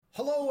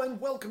Hello and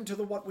welcome to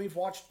the What We've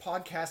Watched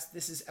podcast.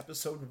 This is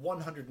episode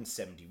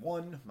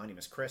 171. My name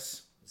is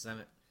Chris.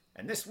 Summit.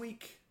 And this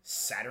week,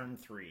 Saturn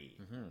 3.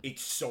 Mm-hmm.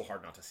 It's so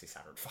hard not to say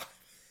Saturn 5.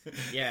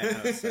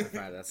 Yeah, no, Saturn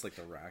 5, that's like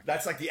the rocket.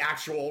 That's like the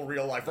actual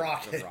real-life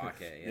rocket. The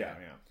rocket,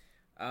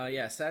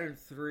 yeah. Saturn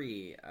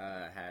 3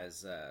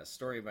 has a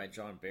story by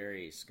John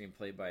Barry,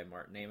 screenplay by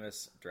Martin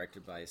Amis,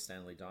 directed by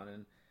Stanley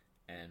Donen,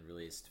 and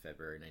released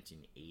February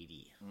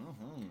 1980.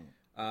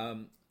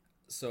 Mm-hmm.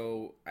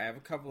 So I have a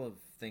couple of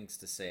things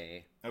to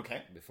say.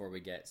 Okay. Before we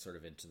get sort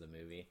of into the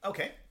movie.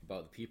 Okay.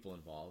 About the people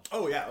involved.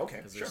 Oh yeah. Okay.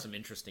 Because there's some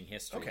interesting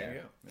history. Okay.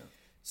 There. Yeah.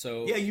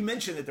 So yeah, you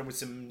mentioned that there was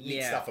some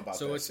neat stuff about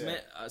this.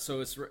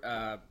 It's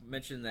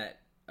mentioned that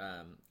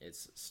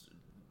it's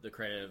the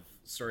credit of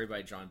story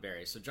by John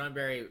Barry. So John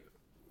Barry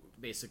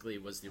basically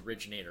was the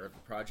originator of the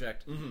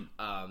project.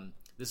 Mm-hmm.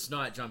 This is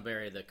not John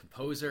Barry, the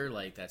composer,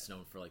 like that's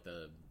known for like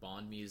the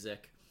Bond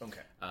music.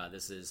 Okay.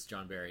 This is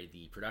John Barry,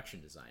 the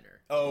production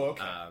designer. Oh,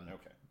 okay.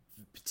 Okay.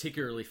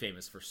 Particularly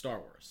famous for Star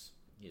Wars.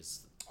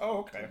 He's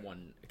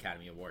won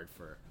Academy Award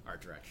for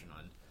art direction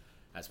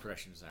as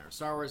production designer of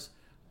Star Wars.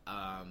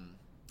 That's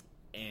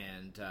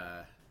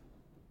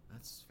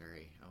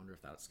very. I wonder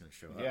if that's going to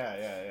show up.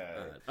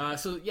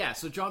 Yeah.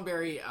 So John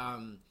Barry he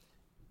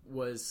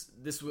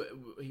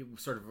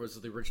sort of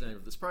was the originator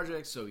of this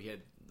project. So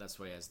that's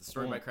why he has the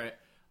story by credit.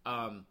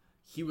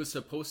 He was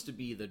supposed to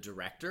be the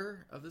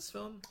director of this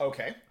film.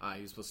 Okay.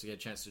 He was supposed to get a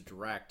chance to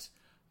direct,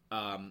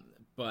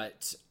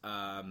 but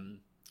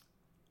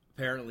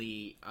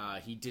apparently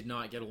he did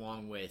not get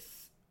along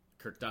with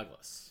Kirk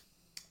Douglas.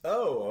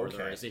 Oh, okay. Or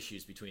there was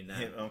issues between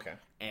them. Okay.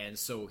 And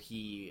so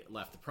he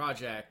left the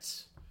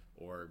project,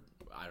 or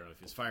I don't know if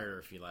he was fired or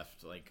if he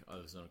left like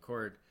of his own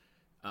accord.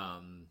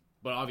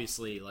 But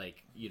obviously,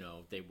 like, you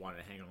know, they wanted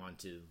to hang on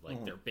to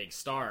like their big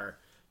star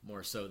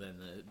more so than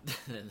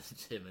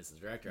him as the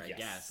director, I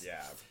guess.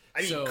 Yeah.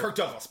 I mean, Kirk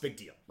Douglas, big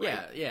deal.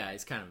 Right? Yeah,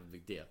 it's kind of a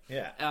big deal.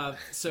 Yeah.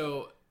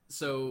 So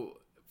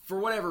for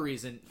whatever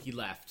reason, he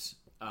left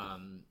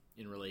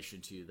in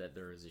relation to that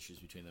there was issues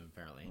between them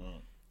apparently,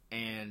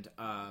 and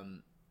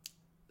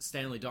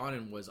Stanley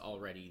Donen was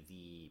already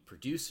the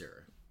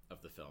producer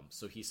of the film,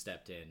 so he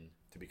stepped in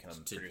to become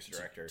producer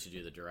director to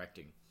do the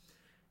directing,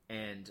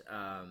 and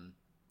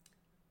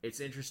it's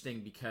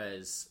interesting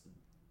because,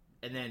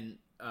 and then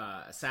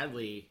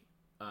sadly,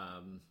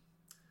 a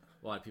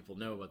lot of people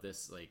know about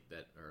this, like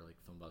that are like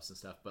film buffs and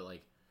stuff, but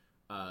like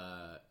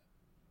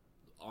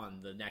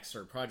on the next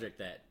sort of project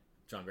that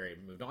John Barry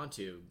moved on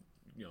to,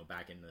 you know,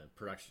 back in the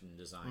production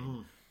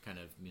design kind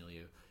of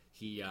milieu,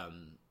 he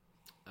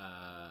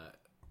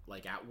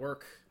like at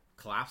work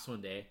collapsed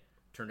one day.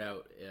 Turned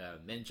out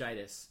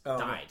meningitis,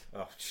 died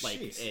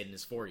like in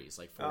his 40s,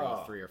 like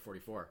 43 or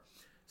 44.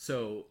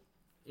 So,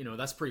 you know,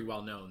 that's pretty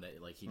well known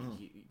that like he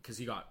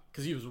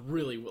was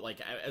really like,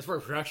 as far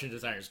as production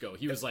designers go,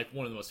 he was like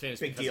one of the most famous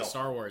because of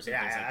Star Wars and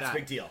things like that. That's a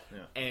big deal.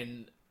 Yeah.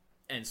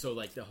 And so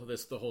like the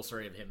whole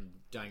story of him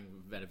dying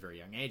at a very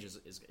young age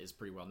is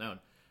pretty well known.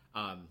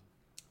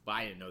 But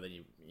I didn't know that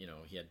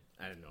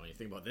I didn't know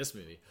anything about this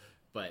movie.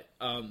 But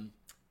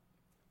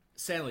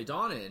Stanley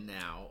Donen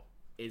now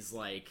is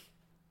like,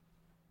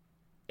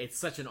 it's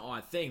such an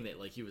odd thing that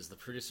like he was the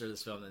producer of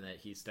this film and that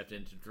he stepped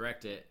in to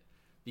direct it,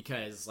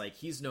 because like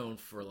he's known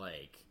for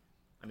like,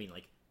 I mean,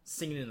 like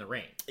Singing in the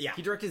Rain. Yeah,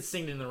 he directed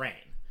Singing in the Rain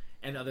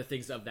and other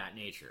things of that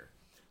nature.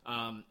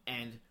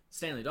 And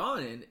Stanley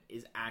Donen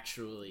is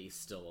actually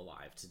still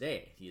alive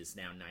today. He is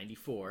now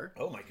 94.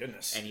 Oh my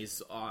goodness! And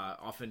he's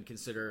often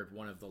considered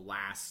one of the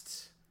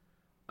last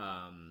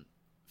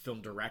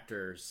film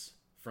directors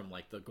from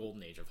like the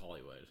golden age of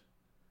Hollywood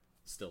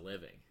still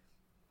living.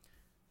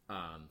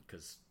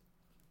 Because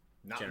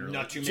not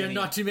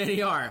too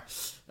many are,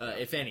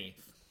 if any.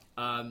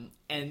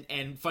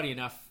 And funny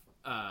enough,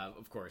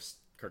 of course,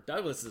 Kirk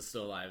Douglas is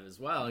still alive as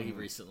well. He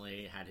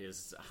recently had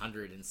his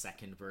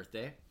 102nd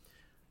birthday.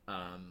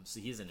 So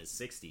he's in his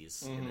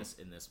 60s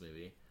in this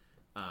movie.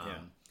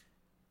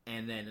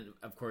 And then,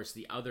 of course,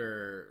 the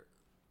other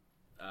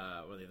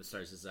one of the other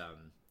stars is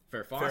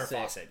Farrah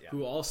Fawcett,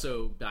 who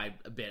also died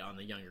a bit on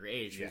the younger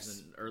age.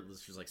 Yes.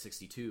 She was like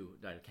 62,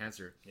 died of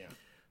cancer. Yeah.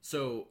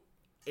 So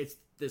it's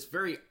this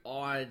very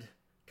odd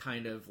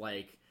kind of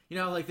like, you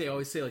know, like they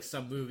always say like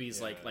some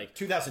movies like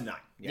 2009.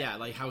 Yeah,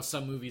 like how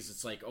some movies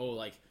it's like, oh,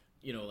 like,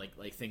 you know,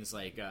 like things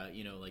like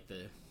you know, like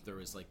there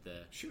was like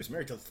she was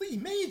married to Lee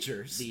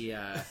Majors. The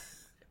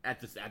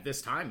at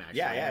this time actually.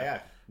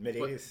 Yeah.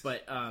 Mid-80s.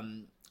 But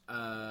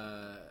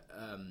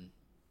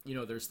you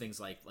know, there's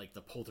things like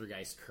the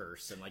Poltergeist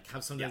curse and like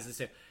how sometimes they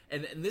say,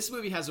 and this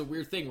movie has a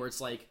weird thing where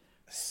it's like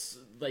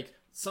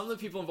some of the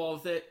people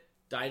involved with it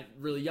died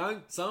really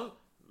young, some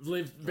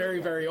lived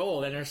very, very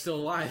old and are still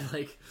alive.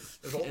 Like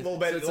there's a little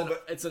bit.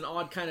 It's an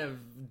odd kind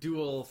of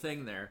dual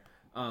thing there.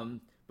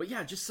 But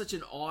yeah, just such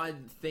an odd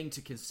thing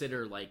to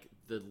consider, like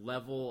the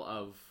level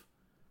of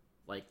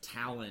like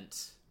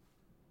talent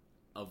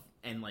of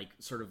and like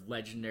sort of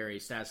legendary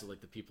status of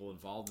like the people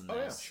involved in this.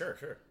 Oh yeah,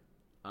 sure.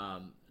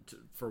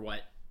 For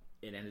what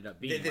it ended up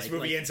being. This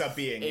movie ends up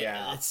being.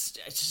 It's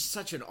just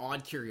such an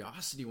odd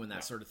curiosity when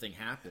that sort of thing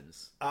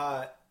happens.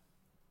 I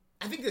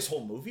think this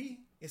whole movie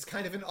is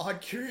kind of an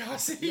odd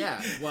curiosity.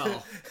 Yeah,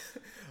 well,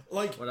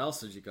 like what else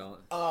did you call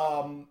it?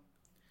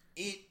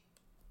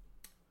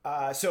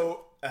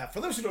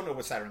 For those who don't know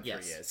what Saturn III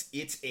Yes. is,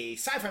 it's a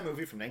sci-fi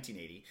movie from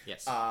 1980.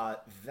 Yes.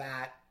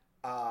 That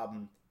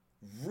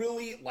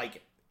really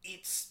like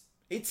it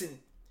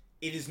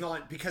is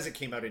not because it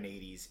came out in the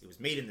 80s. It was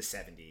made in the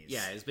 70s.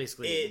 Yeah, it's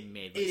basically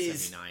made like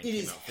 79. It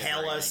is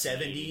hella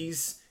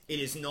 70s. It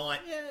is not.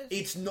 Yeah.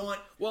 It's not.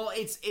 Well,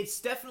 it's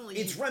definitely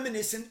It's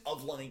reminiscent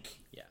of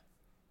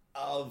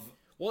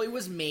Well, it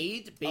was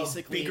made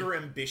basically bigger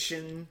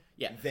ambition.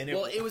 Yeah. Than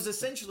it was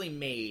essentially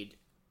made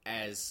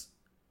as.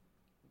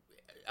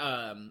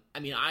 I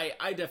mean,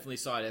 I definitely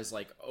saw it as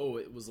like,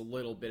 it was a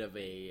little bit of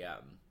a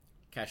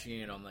cashing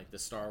in on like the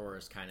Star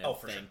Wars kind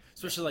of thing, sure.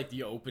 Especially like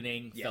the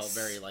opening felt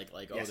very like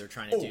Yes. they're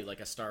trying to do like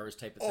a Star Wars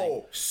type of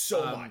thing.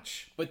 So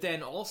much. But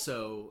then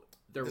also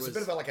there's a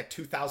bit of like a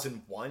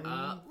 2001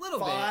 little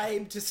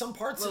vibe to some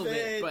parts of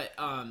it. But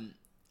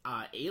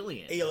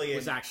Alien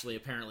was actually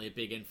apparently a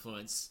big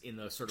influence in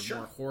those sort of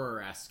more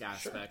horror-esque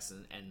aspects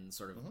and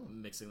sort of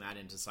mixing that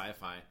into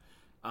sci-fi.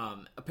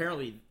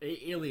 Apparently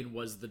Alien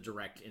was the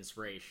direct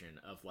inspiration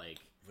of like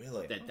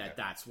really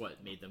that's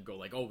what made them go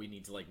like, we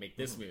need to like make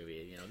this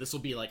movie, this will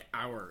be like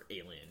our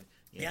Alien.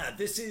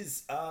 This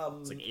is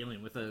it's like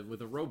Alien with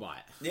a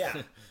robot.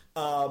 Yeah.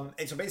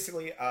 And so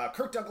basically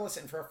Kirk Douglas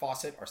and Farrah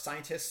Fawcett are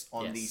scientists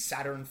on the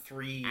Saturn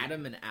III.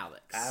 Adam and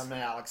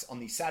Alex on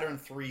the Saturn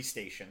III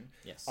station.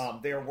 Yes.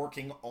 They are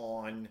working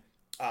on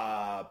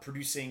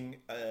producing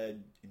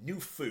new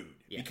food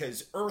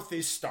because Earth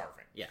is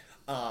starving. Yeah.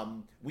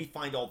 We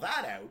find all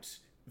that out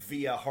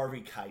via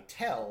Harvey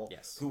Keitel,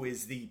 who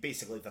is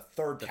basically the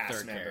third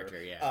cast member.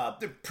 Character,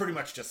 they're pretty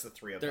much just the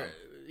three of them.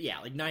 Yeah,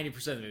 like 90%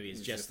 of the movie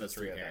is just the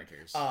three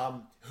characters.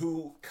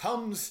 Who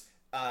comes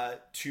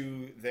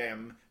to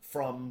them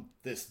from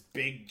this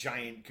big,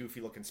 giant,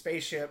 goofy-looking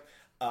spaceship.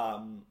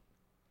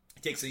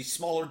 It takes a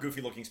smaller,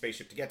 goofy-looking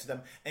spaceship to get to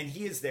them, and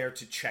he is there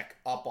to check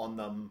up on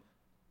them.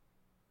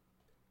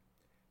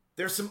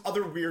 There's some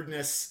other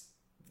weirdness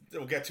that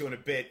we'll get to in a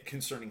bit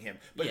concerning him.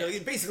 But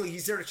basically,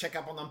 he's there to check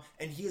up on them,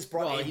 and he has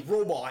brought a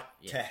robot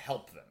to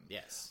help them.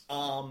 Yes.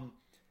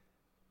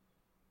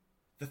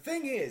 The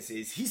thing is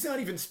he's not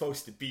even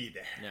supposed to be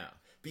there. No.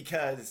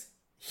 Because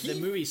the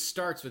movie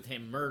starts with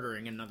him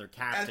murdering another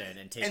captain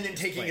and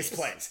taking his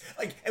place.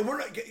 Like,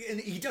 and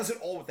he does it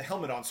all with the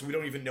helmet on, so we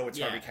don't even know it's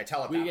Harvey Keitel at that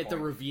point. We get the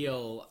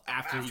reveal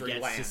after he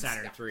gets to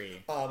Saturn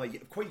III. Harvey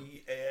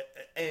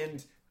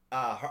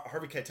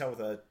Keitel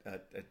with a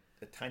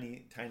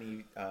tiny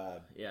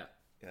what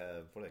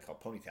do they call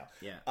it? Ponytail.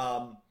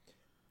 Yeah.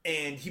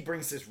 And he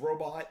brings this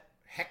robot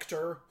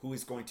Hector, who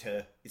is going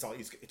to it's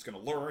going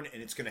to learn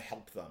and it's going to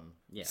help them.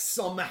 Yeah.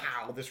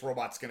 Somehow this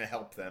robot's going to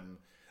help them.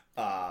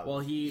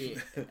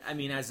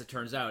 As it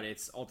turns out,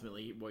 it's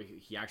ultimately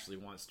he actually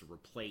wants to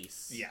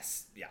replace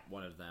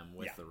one of them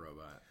with the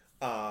robot.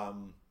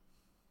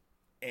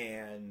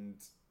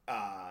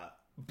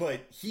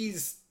 But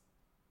he's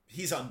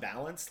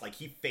unbalanced. Like,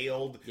 he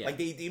failed. Yeah. Like,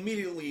 they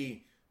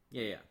immediately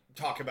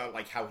talk about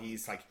like how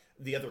he's like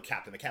the other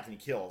captain, the captain he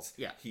kills.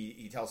 Yeah.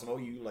 He tells him,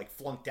 you like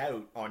flunked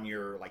out on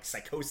your like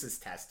psychosis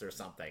test or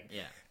something.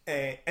 Yeah.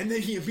 And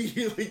then he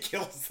immediately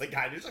kills the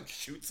guy. Just like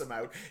shoots him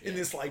out in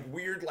this like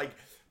weird like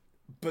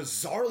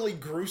bizarrely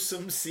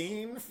gruesome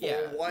scene for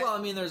what? Well,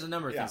 I mean, there's a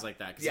number of things like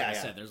that. Because like I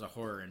said, there's a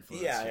horror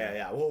influence.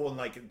 Yeah. Well, when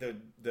like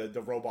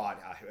the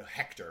robot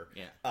Hector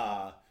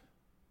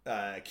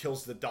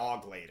kills the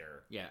dog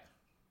later. Yeah.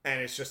 And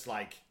it's just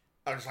like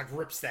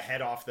rips the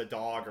head off the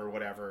dog or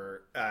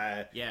whatever.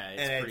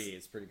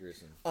 It's pretty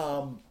gruesome.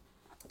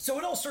 So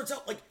it all starts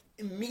out like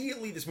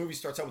immediately. This movie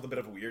starts out with a bit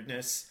of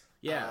weirdness.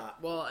 Yeah.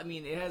 Well, I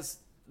mean, it has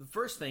the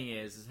first thing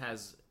is it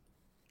has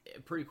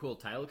a pretty cool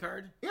title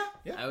card. Yeah.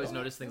 I always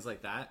notice things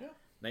like that. Yeah.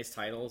 Nice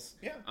titles.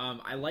 Yeah.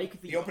 I like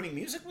the opening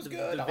music was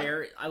good.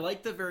 I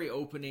like the very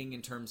opening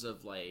in terms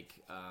of like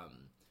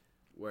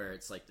where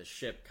it's like the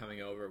ship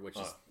coming over, which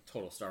is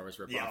total Star Wars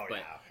ripoff.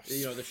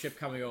 The ship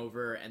coming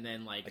over and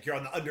then like you're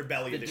on the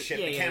underbelly of the ship.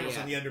 The camera's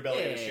on the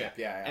underbelly of the ship.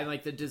 Yeah. And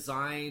like the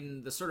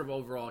design, the sort of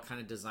overall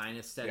kind of design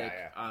aesthetic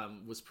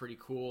was pretty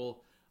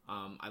cool.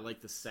 I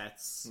like the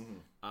sets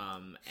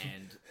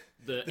and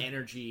the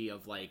energy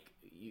of like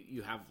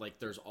you have like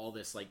there's all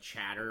this like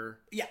chatter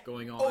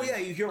going on. Oh yeah,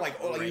 you hear like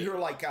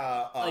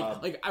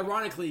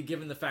ironically,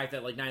 given the fact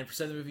that like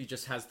 90% of the movie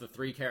just has the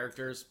three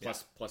characters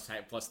plus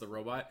the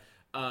robot.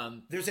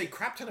 There's a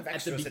crap ton of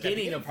extras at the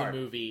beginning of the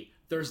movie.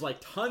 There's like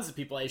tons of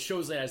people. It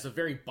shows it as a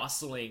very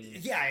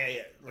bustling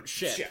like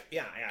ship.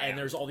 And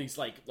there's all these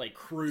like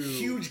crew,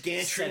 huge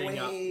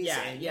gantryways.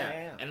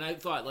 And I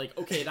thought like,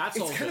 okay, that's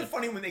all. It's kind of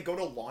funny when they go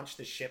to launch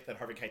the ship that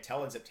Harvey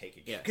Keitel ends up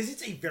taking, because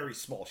it's a very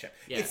small ship.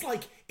 It's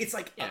like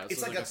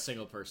a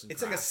single person.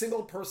 It's like a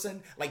single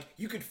person. Like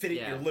you could fit it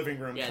in your living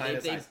room.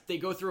 Yeah, they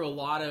go through a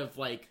lot of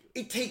like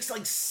it takes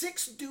like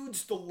 6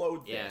 dudes to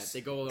load this. Yeah,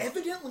 they go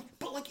evidently,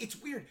 but like it's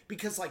weird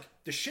because like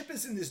the ship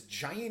is in this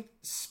giant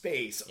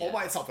space all Yeah.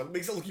 by itself. It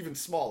makes it look even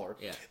smaller.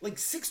 Yeah. Like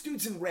 6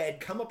 dudes in red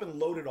come up and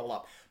load it all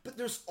up. But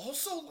there's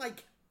also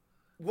like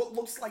what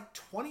looks like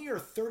 20 or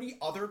 30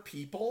 other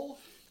people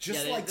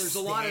just Yeah, like there's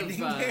a lot of, standing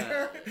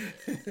there.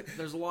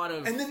 there's a lot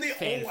of And then they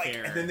all like,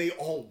 fanfare. and then they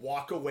all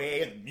walk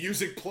away, and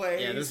music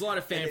plays. Yeah, there's a lot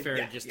of and then- fanfare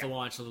yeah, just yeah. to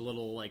launch a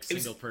little like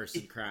single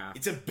person craft.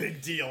 It's a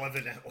big deal,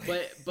 evidently.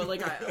 But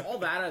like all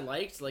that I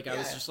liked. Like I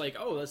was Yeah. just like,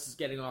 oh, this is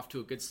getting off to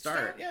a good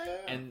start. Yeah.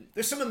 And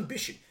there's some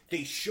ambition.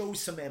 They show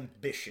some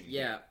ambition.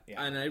 yeah,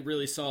 and I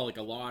really saw like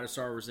a lot of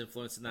Star Wars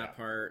influence in that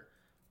Yeah. part.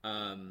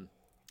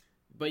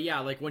 But yeah,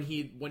 like when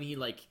he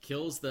like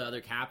kills the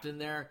other captain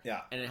there. Yeah.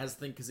 and it has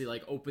the thing because he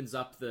like opens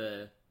up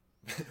the.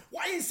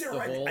 Why is there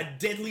hole. a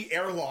deadly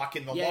airlock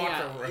in the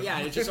locker room? Yeah,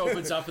 it just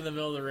opens up in the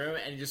middle of the room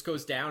and it just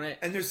goes down it.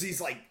 And there's these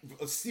like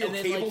steel And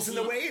then, cables like,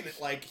 in the way, and it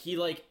like He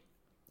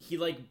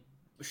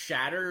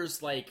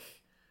shatters like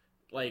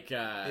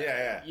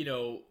yeah. you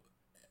know,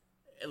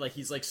 like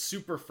he's like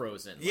super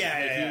frozen. Like, Yeah,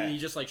 like, yeah. He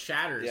just like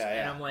shatters, Yeah, and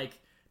yeah. I'm like,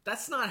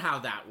 that's not how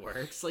that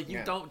works. Like you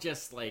Yeah. don't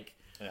just like.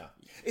 Yeah.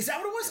 Is that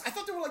what it was? I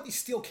thought there were like these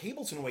steel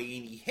cables in a way,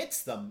 and he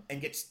hits them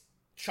and gets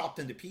chopped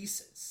into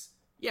pieces.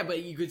 Yeah,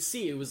 but you could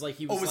see it was like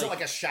he was. Oh, was it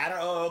like a shatter?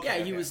 Oh, okay. Yeah,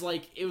 he okay. was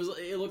like it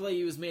looked like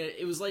he was made.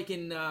 It was like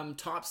in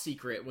Top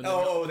Secret when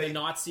they- the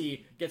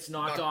Nazi gets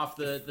knocked off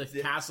the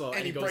castle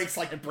and he goes, breaks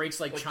like and breaks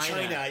like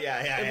China.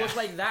 Yeah. It looked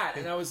like that,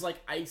 and I was like,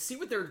 I see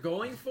what they're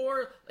going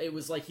for. It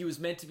was like he was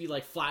meant to be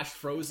like flash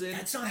frozen.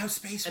 That's not how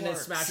space and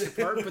works. then smash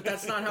apart, but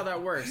that's not how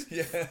that works.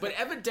 Yeah. But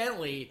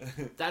evidently,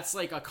 that's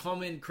like a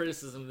common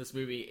criticism of this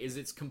movie is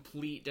its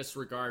complete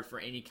disregard for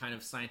any kind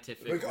of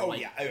scientific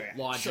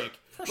logic. Sure.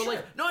 For But sure.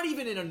 like not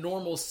even in a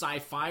normal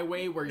sci-fi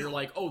way where you're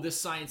like, oh, this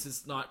science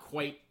is not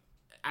quite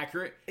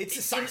accurate. It's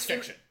a science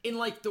fiction. In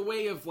like the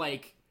way of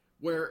like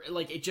where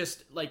like it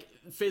just like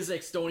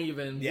physics don't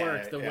even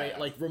work the way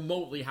like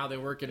remotely how they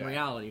work in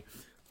reality.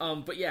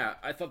 But yeah,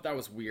 I thought that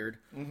was weird.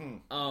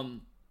 Mm-hmm.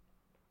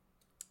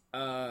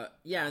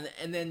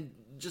 And then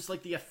just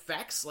like the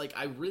effects, like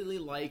I really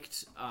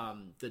liked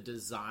the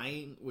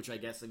design, which I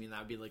guess that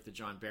would be like the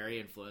John Barry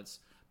influence.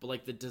 But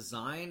like the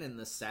design and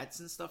the sets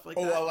and stuff like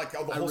that. the whole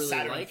I really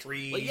Saturn liked.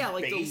 3 Like, yeah,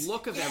 like base. the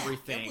look of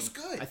everything. It was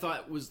good. I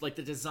thought it was like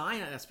the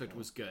design aspect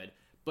was good,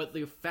 but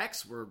the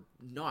effects were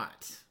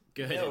not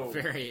good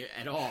very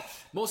at all.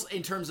 Most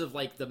in terms of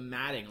like the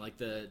matting, like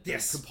the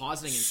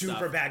compositing and super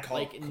stuff. bad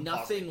like compositing,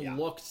 nothing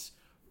looked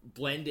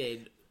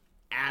blended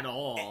at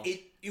all.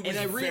 It was and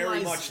I very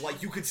realized, much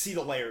like you could see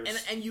the layers.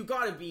 and you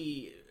got to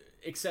be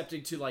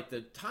accepting to like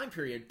the time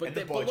period, but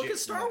the but look budget, at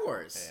Star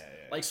Wars. Yeah.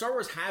 Like Star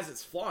Wars has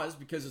its flaws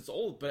because it's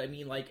old, but I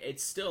mean, like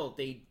it's still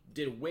they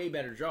did a way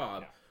better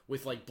job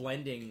with like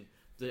blending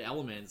the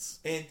elements,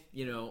 and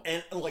you know,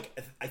 and like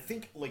I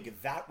think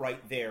like that right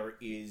there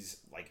is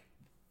like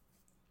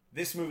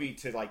this movie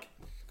to like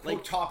quote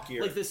Like- Top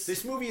Gear. like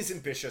this movie is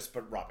ambitious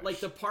but rubbish. like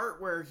the part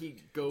where he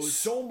goes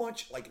so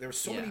much like there's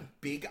so Yeah. many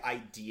big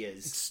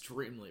ideas.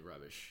 extremely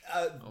rubbish.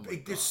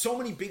 There's so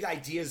many big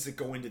ideas that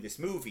go into this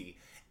movie,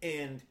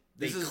 and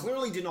they This is-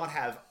 clearly did not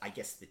have, I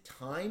guess, the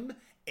time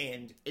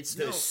and It's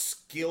the no-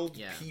 skilled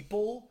Yeah.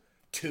 people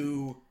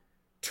to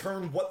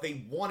turn what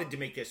they wanted to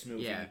make this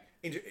movie Yeah.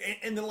 into,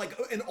 and then like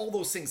and all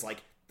those things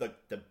like the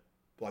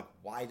like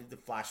why did the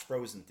flash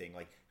frozen thing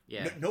like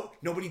Yeah.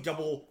 nobody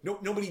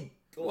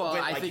Well,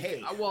 went I like, think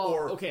hey,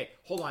 well, okay,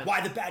 hold on.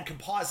 why the bad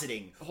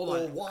compositing Hold or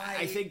on. why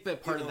I think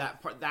that part you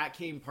of know, that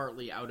came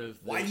partly out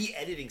of the, why the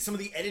editing, some of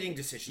the editing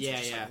decisions are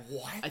just like,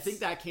 what? I think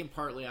that came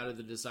partly out of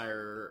the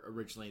desire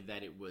originally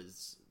that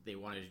they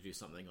wanted to do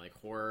something like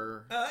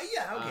horror.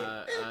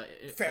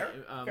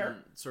 Fair.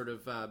 Sort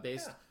of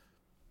based. Yeah.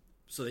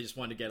 So they just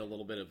wanted to get a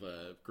little bit of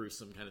a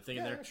gruesome kind of thing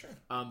in Yeah, there. sure.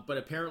 But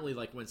apparently,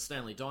 like when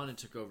Stanley Donen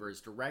took over as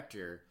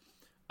director,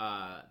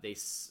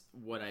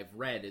 what I've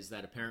read is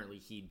that apparently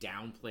he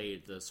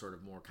downplayed the sort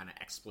of more kind of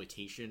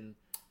exploitation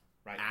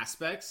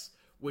aspects,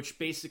 which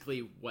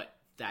basically what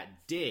that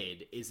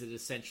did is it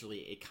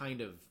essentially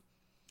kind of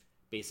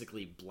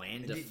basically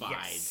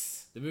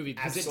blandified the movie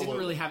because it didn't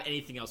really have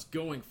anything else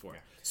going for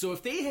it. So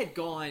if they had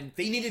gone,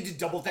 they needed to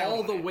double down all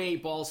on the it. way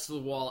balls to the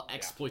wall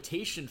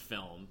exploitation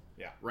film,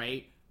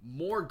 right?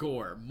 More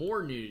gore,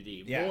 more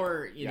nudity,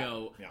 more you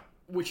know,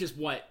 which is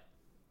what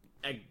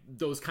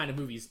those kind of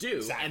movies do,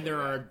 Exactly, and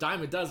there are a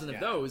dime a dozen of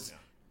those,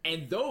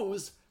 and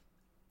those,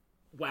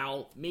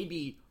 while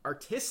maybe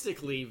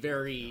artistically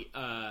very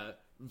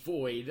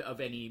void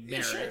of any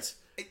merit,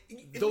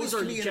 those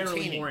are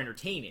generally more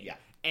entertaining. Yeah.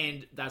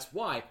 And that's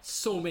why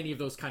so many of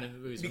those kind of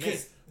movies Because were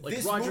made. Like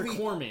this Roger movie-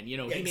 Corman, you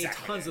know, he made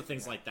exactly, tons of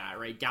things like that,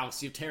 right?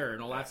 Galaxy of Terror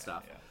and all that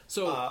stuff. yeah.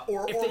 So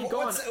or if they'd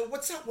gone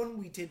what's that one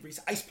we did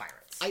recently? Ice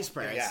Pirates. Ice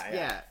Pirates,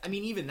 yeah. I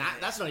mean, even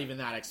that's not even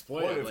that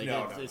exploitive. Like,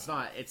 No, it's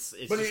not. It's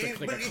But, just it,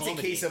 like but a it's comedy.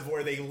 a case of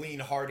where they lean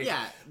hard.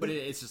 But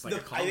it's just like a I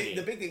comedy. think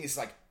the big thing is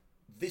like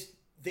this.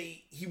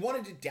 He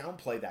wanted to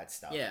downplay that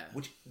stuff. Yeah.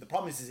 Which the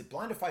problem is it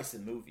blindifies the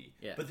movie.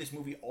 Yeah. But this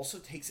movie also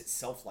takes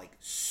itself like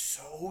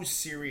so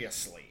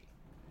seriously.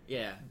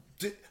 Yeah.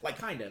 Like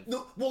Kind of.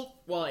 No,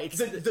 Well, it's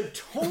the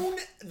tone.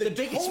 The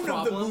biggest tone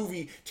problem- of the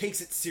movie takes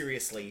it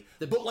seriously,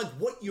 but like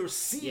what you're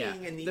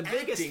seeing in the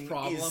biggest acting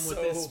problem is with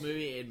so... this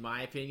movie, in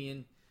my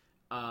opinion,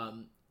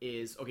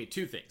 is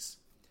two things.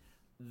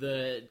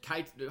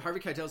 Harvey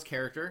Keitel's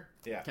character,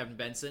 Yeah. Kevin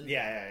Benson,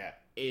 Yeah.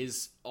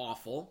 is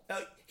awful.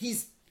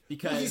 He's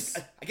Because-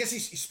 I guess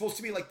he's supposed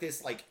to be like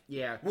this, like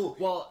Yeah.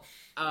 Well,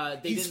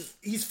 they didn't.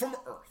 he's from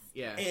Earth.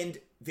 Yeah. And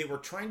they were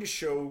trying to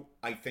show,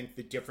 I think,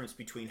 the difference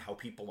between how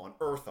people on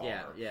Earth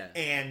are Yeah.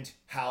 and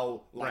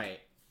how, like, Right.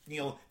 you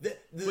know,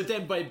 But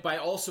then by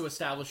also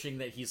establishing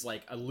that he's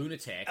like a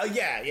lunatic,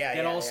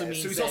 that also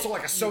means so he's that also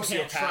like a sociopath. you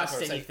can't trust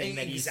or it's like- anything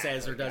that he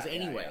says or does yeah,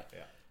 anyway.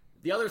 yeah.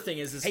 The other thing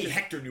is Hey,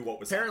 Hector knew what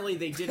was apparently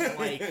they didn't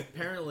like.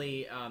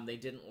 Apparently, they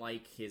didn't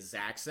like his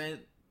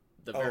accent,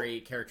 the very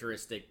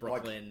characteristic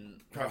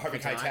Brooklyn Harvey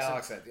Keitel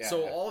accent, yeah,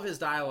 so yeah. all of his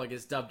dialogue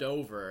is dubbed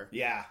over,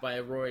 Yeah. by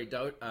Roy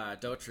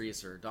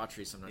Dotrice or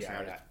Daughtry. I'm not sure how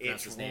to pronounce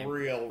It's his name.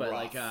 real but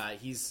rough. like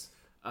he's,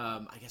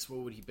 I guess what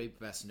would he be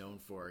best known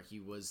for?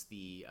 He was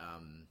the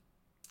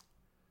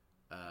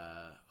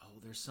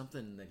there's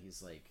something that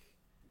he's like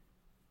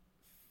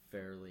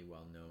fairly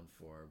well known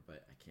for,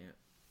 but I can't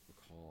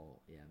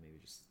recall. Yeah, maybe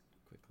just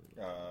quickly.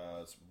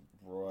 It's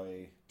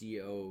Roy.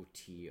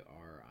 Dotrice.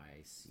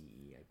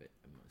 I bet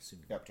I'm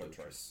assuming. Yep, Dotrice.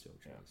 Dotrice.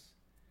 Yeah.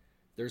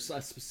 There's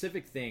a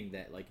specific thing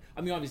that, like,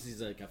 I mean, obviously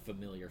he's like a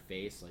familiar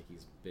face, like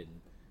he's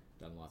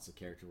done lots of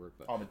character work.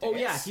 But Amadeus. oh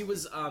yeah,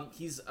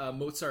 he's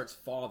Mozart's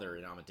father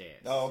in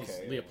Amadeus. Oh, okay, He's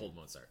yeah. Leopold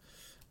Mozart.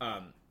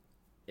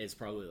 Is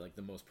probably like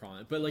the most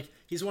prominent, but like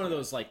he's one of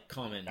those like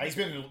common. He's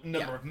been in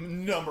a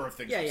number of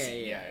things. Yeah.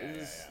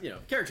 He's- You know,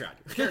 character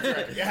actor.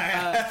 But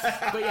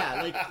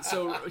yeah, like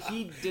so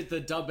he did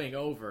the dubbing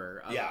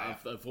over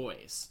of the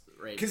voice,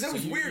 right? 'Cause it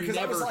was weird, You 'cause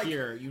I never was like-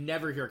 you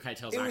never hear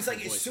Keitel's. It was actual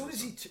like as voice soon in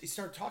as this he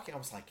started talking, I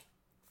was like,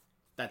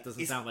 that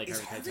doesn't sound like is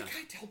Harvey Harvey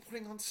Keitel. Keitel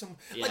putting on some?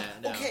 Yeah,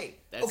 like, no, okay,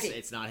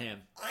 it's not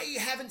him. I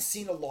haven't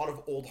seen a lot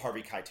of old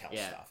Harvey Keitel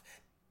Yeah. stuff.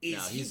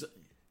 No,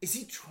 Is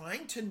he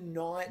trying to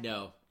not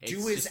No, it's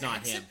do his just not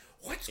accent? him.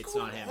 What's It's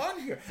going not him. on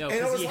here? No, And I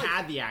because was he like-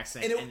 had the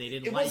accent and they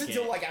didn't it like wasn't it.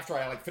 until like after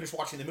I like finished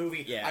watching the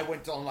movie, Yeah. I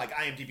went on like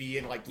IMDb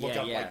and like looked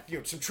Yeah, up yeah.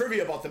 like some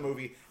trivia about the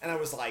movie, and I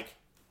was like,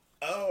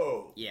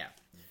 oh, Yeah.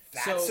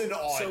 That's an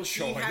odd so choice.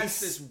 he has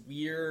this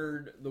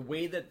weird the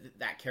way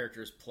that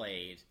character is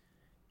played.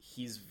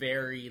 He's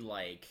very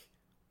like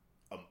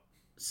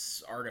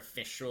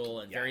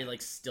artificial and very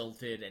like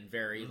stilted and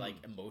very like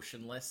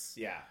emotionless.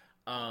 yeah,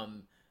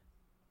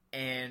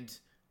 And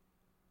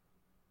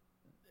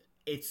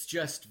it's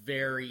just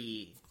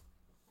very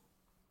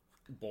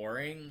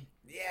boring.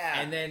 yeah,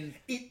 And then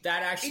it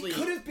actually it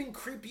could have been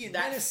creepy and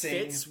that menacing,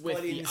 fits with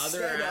but the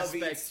instead other of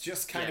aspect- it's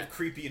just kind yeah. of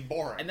creepy and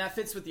boring. and that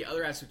fits with the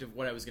other aspect of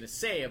what I was going to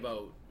say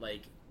about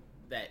like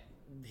that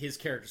his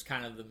character's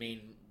kind of the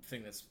main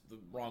thing that's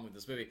wrong with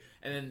this movie.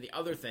 And then the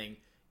other thing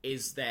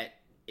is that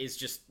is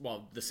just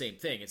the same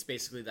thing. It's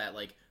basically that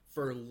like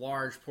for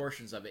large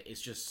portions of it,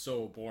 it's just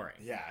so boring.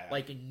 Yeah.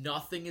 Like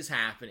nothing is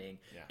happening.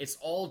 Yeah. It's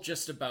all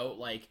just about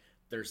like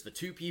there's the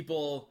two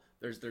people.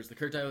 There's the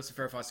Kurt Douglas and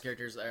Farrah Fawcett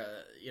characters.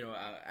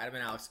 Adam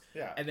and Alex.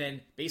 Yeah. And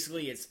then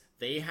basically it's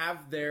they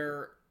have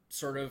their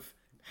sort of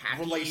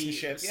happy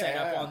Relationship, set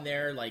up yeah. on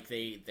there. Like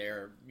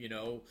they're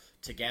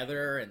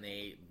together and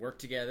they work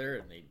together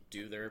and they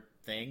do their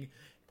thing.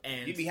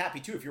 And You'd be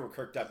happy too if you were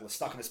Kirk Douglas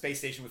stuck in a space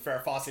station with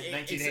Farrah Fawcett in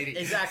 1980.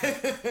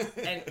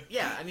 Exactly. And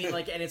yeah, I mean,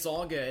 like, and it's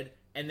all good.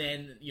 And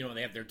then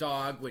they have their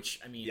dog,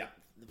 which I mean, Yeah.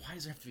 why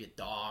does there have to be a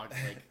dog?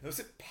 Like, Was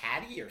it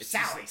Patty or It's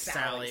Sally? just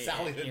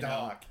Sally the you know.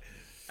 dog.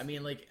 I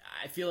mean, like,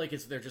 I feel like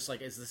they're just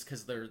like, is this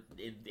because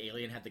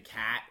Alien had the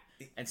cat,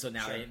 and so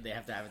now Sure. they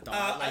have to have a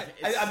dog?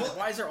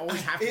 Why does there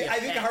always have to be? I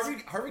think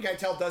pet? Harvey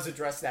Keitel does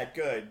address that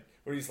good,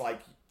 where he's like,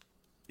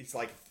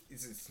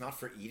 it's not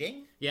for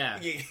eating. Yeah.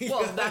 Yeah.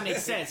 Well, that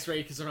makes sense,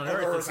 right? Because on On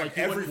Earth, Earth, it's like like,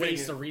 you wouldn't everything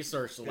waste is- a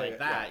resource like yeah,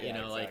 that,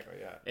 yeah, like exactly,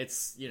 yeah.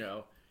 it's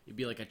you'd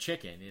be like a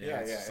chicken, Yeah,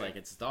 it's yeah, just yeah. like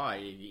it's a dog,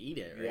 you eat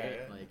it, right? Yeah,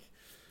 yeah. Like,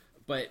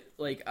 but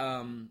like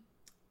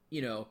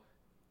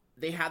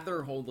they had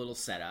their whole little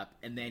setup,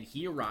 and then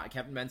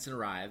Kevin Benson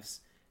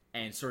arrives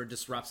and sort of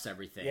disrupts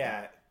everything.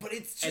 Yeah, but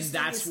it's just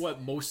And that's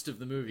what most of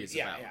the movie is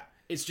Yeah, about. yeah.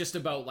 It's just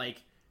about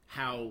like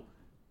how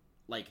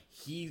like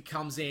he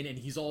comes in and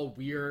he's all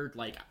weird,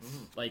 like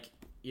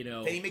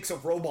Then he makes a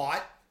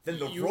robot. Then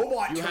the you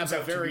robot have turns a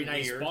out very to be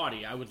nice weird.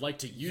 body. I would like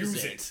to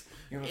use it. It's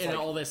And like-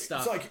 all this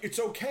stuff. It's like it's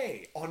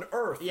okay on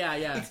Earth. Yeah,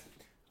 yeah. It's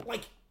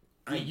like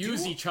We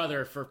use each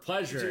other for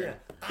pleasure.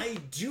 I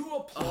do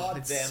applaud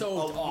it's them so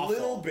a awful.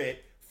 little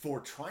bit for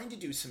trying to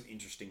do some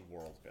interesting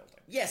world building.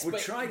 Yes, we're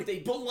but trying. they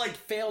but like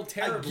failed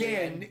terribly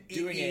again, in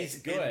doing it is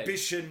it good.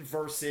 ambition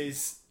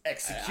versus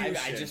execution.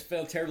 I just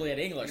failed terribly at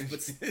English, but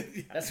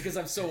that's because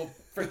I'm so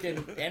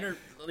freaking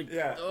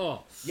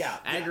Yeah.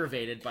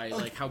 aggravated by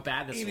like how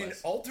bad this in an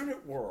was.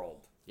 alternate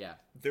world. Yeah,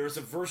 There's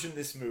a version of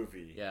this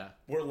movie. Yeah.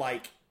 Where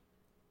like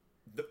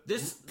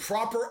This-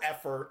 proper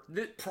effort,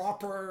 Thi-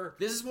 proper.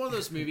 this is one of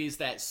those movies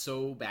that's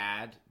so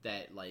bad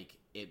that like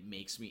it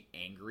makes me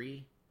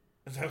angry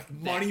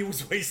Money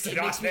was wasted It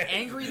on makes me it.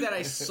 angry that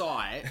I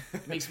saw it.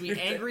 It makes me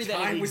angry that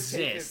Time it was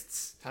taken-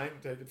 exists. Time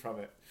taken from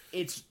it.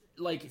 It's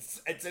like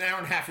It's an hour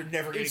and a half you're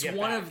never going to it's get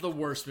one back. of the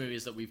worst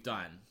movies that we've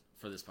done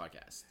for this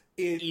podcast.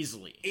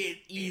 Easily.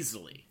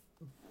 Easily.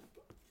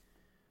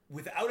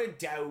 Without a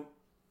doubt,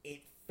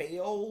 it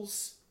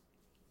fails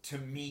to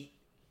meet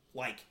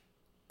like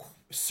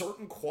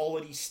certain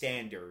quality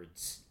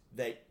standards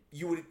that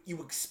you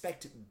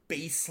expect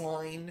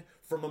baseline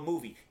from a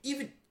movie.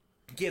 Even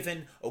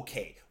given,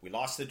 okay, we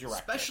lost the director.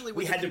 Especially with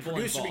we the had the people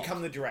producer involved.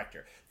 become the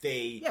director.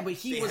 They Yeah, but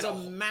he they was had a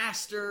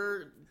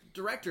master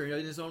director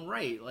in his own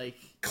right. Like,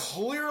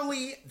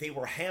 clearly they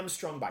were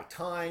hamstrung by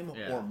time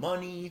Yeah. or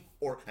money,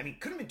 or I mean,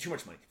 couldn't have been too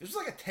much money. This was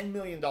like a $10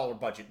 million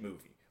budget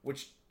movie,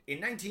 which in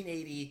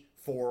 1980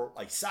 for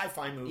a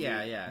sci-fi movie,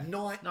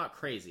 not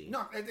crazy.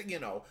 not, you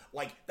know,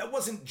 like that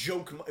wasn't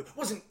joke. It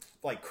wasn't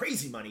like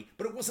crazy money,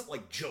 but it wasn't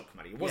like joke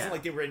money. It wasn't Yeah.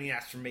 like they were getting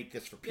asked to make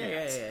this for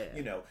peanuts. Yeah.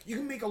 You know, you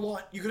can make a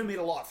lot. You could have made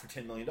a lot for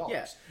 $10 million.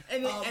 Yeah,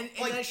 and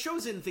like, that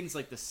shows in things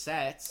like the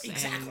sets,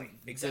 Exactly, and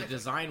exactly. the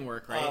design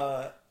work,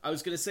 right? I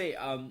was gonna say,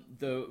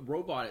 the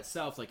robot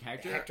itself, like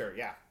Hector,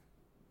 yeah.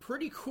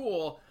 pretty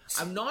cool.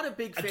 I'm not a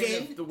big fan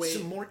Again, of the way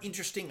some more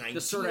interesting ideas.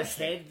 the sort of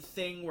there. head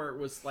thing where it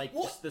was like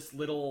Well, just this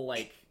little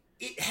like.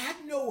 It had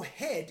no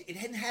head. It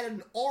hadn't had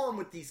an arm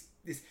with the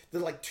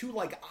like two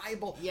like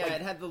eyeball. Yeah, like,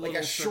 it had the like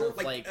little a sort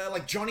short of,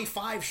 like Johnny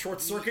Five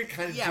short circuit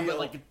kind of Yeah, deal. but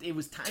like it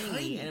was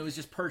tiny, and it was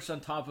just perched on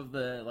top of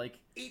the like.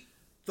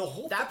 The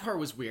whole That part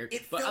was weird.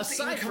 It But felt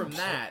aside from incomplete.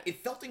 that,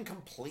 it felt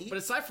incomplete. but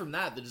aside from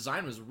that, the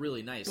design was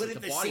really nice. But Like,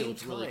 at the the body same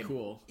looked really time,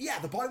 cool. Yeah,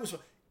 the body was.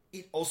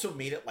 It also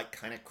made it like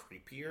kind of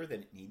creepier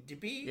than it needed to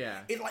be.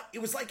 Yeah. It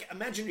was like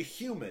imagine a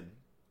human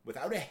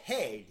without a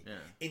head. Yeah.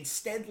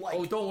 Instead, like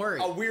Oh, don't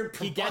worry. a weird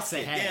He gets a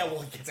proboscis. head. Yeah,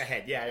 well, he gets a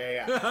head.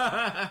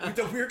 Yeah. With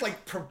the weird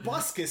like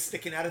proboscis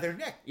sticking out of their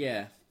neck.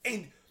 Yeah,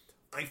 And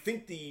I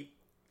think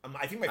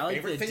I think my I like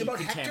favorite the thing about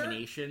Hector.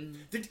 decontamination.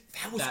 That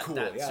was That, cool.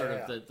 that yeah, sort yeah,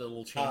 of yeah. the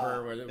little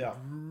chamber where yeah.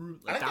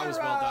 like, that was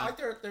well I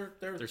done. like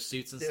their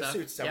Suits and their stuff.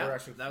 Suits that Yeah, were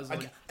actually that was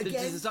again, the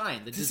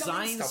design. The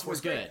designs stuff were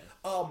was good.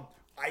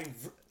 great.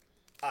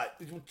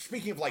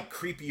 Speaking of like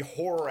creepy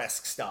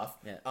horror-esque stuff,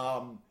 Yeah.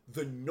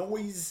 the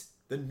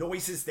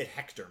noises that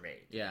Hector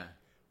made, Yeah,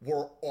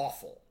 were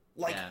awful.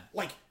 Like Yeah.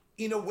 like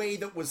in a way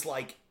that was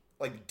like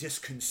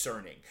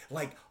disconcerting.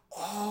 Like,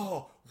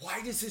 oh,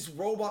 why does this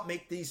robot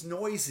make these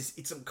noises?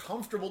 It's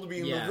uncomfortable to be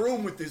in Yeah. the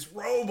room with this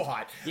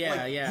robot. Yeah,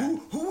 Like, yeah.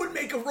 Who would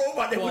make a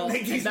robot that well, would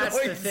make and these that's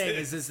noises? the thing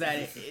is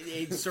that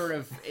it sort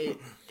of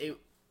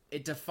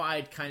it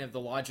defied kind of the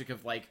logic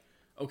of like,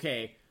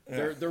 okay,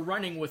 they're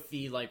running with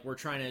the like we're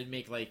trying to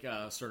make like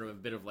sort of a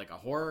bit of like a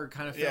horror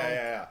kind of film.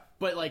 Yeah.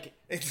 But like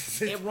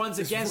it runs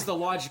against the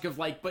logic of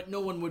like, but no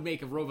one would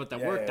make a robot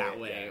that worked that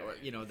way, yeah. or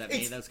you know that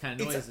made those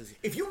kind of noises.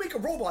 If you make a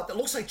robot that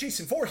looks like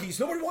Jason Voorhees,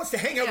 nobody wants to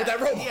hang out with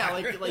that robot. Yeah,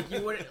 like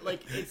you would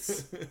like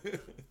it's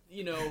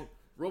you know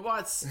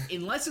robots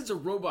unless it's a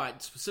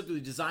robot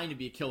specifically designed to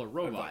be a killer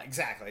robot.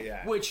 Exactly.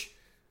 Yeah. Which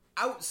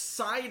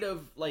outside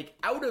of like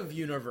out of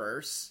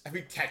universe. I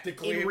mean,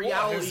 technically, In it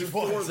reality, was.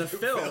 for the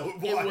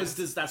film, It it was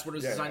that's what it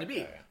was designed to be,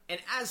 yeah. and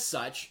as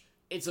such,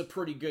 it's a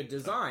pretty good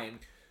design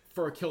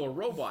for a killer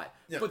robot.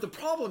 Yeah. But the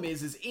problem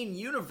is in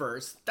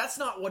universe, that's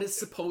not what it's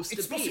supposed to be.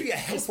 It's supposed to be a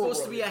helpful It's supposed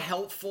to robot. be a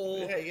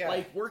helpful, Yeah.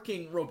 like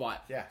working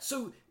robot. Yeah.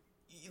 So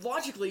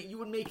logically, you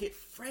would make it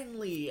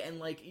friendly and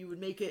like you would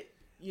make it,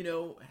 you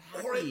know,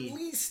 happy. Or at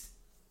least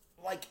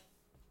like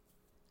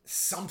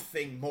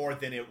something more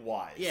than it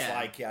was. Yeah.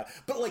 Like, yeah.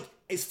 But like,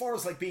 as far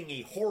as like being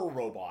a horror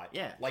robot,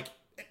 Yeah. like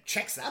it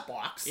checks that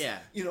box. Yeah.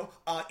 You know,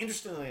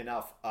 interestingly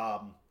enough,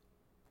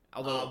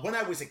 Although when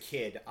I was a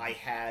kid, I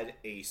had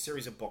a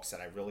series of books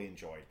that I really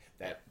enjoyed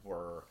that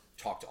were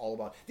talked all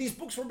about. These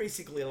books were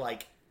basically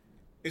like,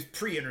 it was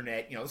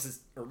pre-internet, you know, this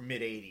is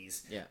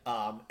mid-80s.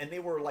 Yeah. And they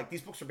were like,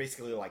 these books were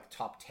basically like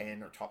top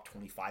 10 or top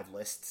 25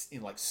 lists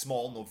in like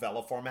small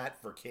novella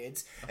format for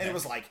kids. And it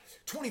was like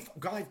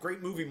 25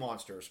 great movie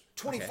monsters,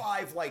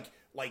 25 like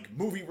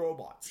movie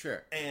robots.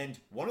 Sure. And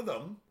one of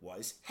them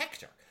was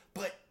Hector.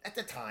 But at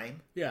the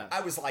time, Yeah. I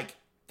was like,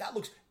 that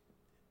looks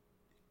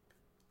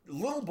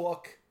little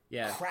book,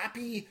 Yeah.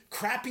 crappy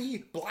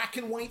black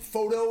and white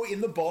photo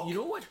in the book. you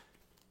know what?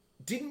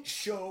 Didn't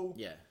show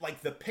Yeah.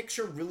 like the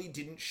picture really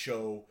didn't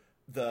show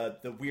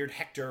the weird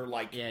Hector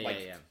like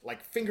Yeah.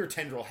 like finger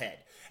tendril head.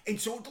 And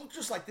so it looked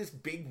just like this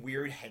big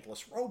weird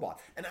headless robot.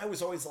 And I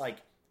was always like,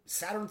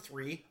 Saturn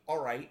 3, all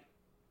right.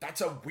 That's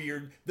a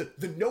weird the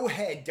no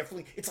head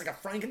definitely it's like a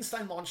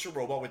Frankenstein monster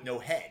robot with no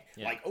head.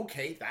 Yeah. Like,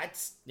 okay,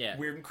 that's Yeah.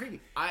 weird and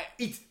creepy. I-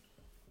 It's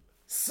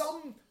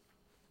some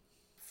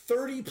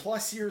 30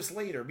 plus years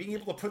later, being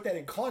able to put that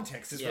in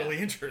context is Yeah. really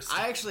interesting.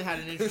 I actually had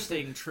an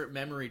interesting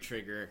memory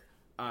trigger,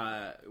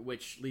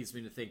 which leads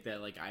me to think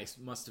that like I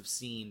must have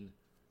seen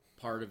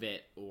part of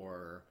it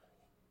or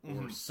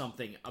or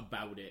something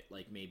about it,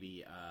 like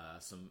maybe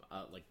some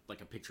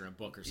like a picture in a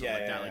book or something Yeah,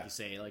 like yeah, that. yeah. Like you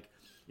say, like,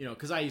 you know,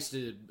 because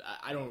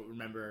I don't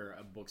remember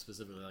a book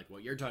specifically like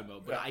what you're talking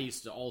about, but Yeah. I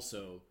used to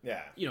also,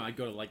 Yeah. you know, I'd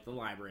go to like the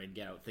library and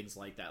get out things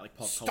like that, like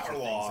pop culture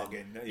Starlog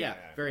things, and yeah,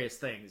 various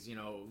things, you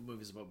know,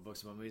 movies about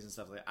books about movies and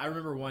stuff like that. I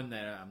remember one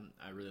that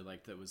I really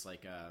liked that was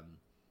like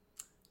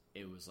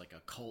it was like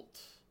a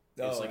cult.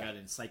 It was like an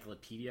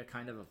encyclopedia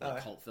kind of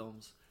like cult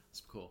films.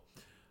 It's cool.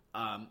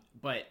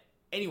 But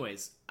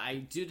anyways, I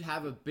did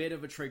have a bit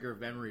of a trigger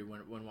of memory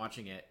when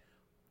watching it.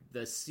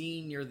 The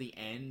scene near the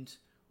end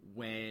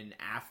when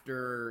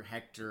after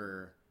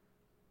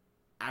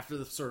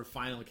the sort of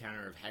final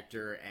encounter of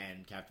Hector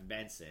and Captain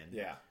Benson,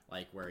 Yeah.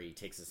 like where he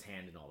takes his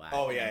hand and all that,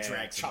 Oh and yeah,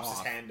 drags him chops his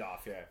off. hand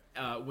off.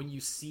 Yeah. When you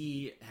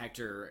see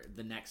Hector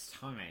the next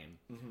time,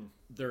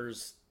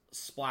 there's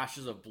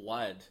splashes of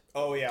blood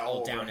Oh yeah, all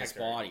over down his Hector.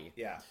 body.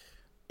 Yeah.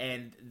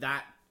 And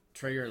that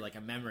triggered like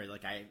a memory.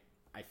 Like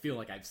I feel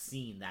like I've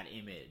seen that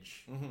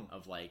image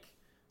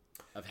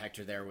of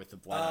Hector there with the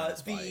blood on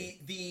his body.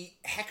 The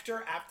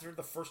Hector after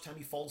the first time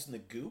he falls in the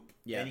goop,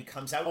 Yeah. and he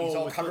comes out, Oh, he's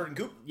all with covered the- in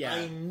goop. yeah,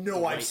 I know the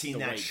I've white- seen the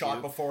that white shot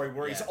goop. before,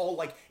 where he's Yeah. all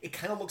like, it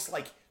kind of looks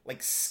like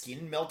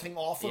skin melting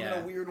off him in Yeah.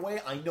 a weird way.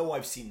 I know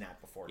I've seen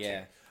that before too.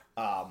 Yeah.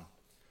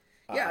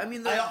 Yeah, I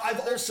mean,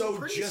 I've there's some also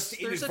pretty- just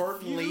there's a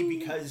inadvertently, few-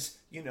 because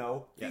you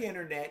know the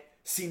internet,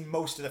 seen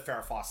most of the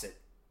Farrah Fawcett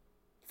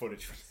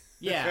footage.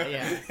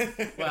 Yeah.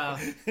 Well,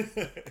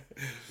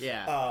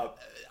 yeah.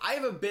 I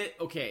have a bit.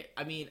 Okay,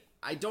 I mean,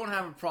 I don't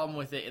have a problem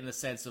with it in the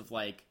sense of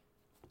like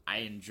I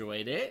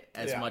enjoyed it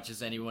as Yeah. much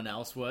as anyone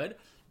else would,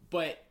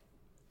 but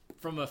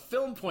from a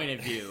film point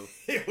of view,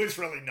 It was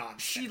really not.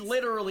 she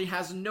literally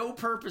has no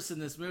purpose in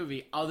this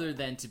movie other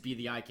than to be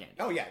the eye candy.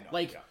 Oh yeah, no,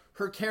 Like yeah.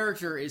 her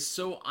character is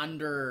so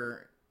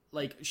under.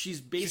 Like she's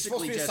basically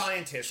supposed to be a just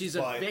scientist, she's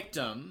but- a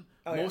victim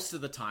most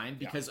of the time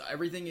because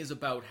everything is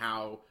about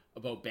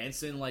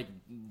Benson like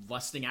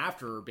lusting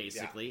after her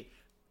basically,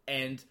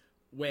 and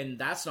when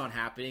that's not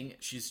happening,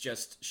 she's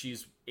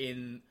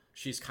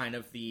kind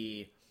of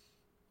the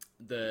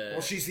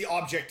Well, she's the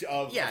object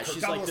of yeah, of Kirk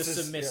she's like the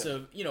Douglas's-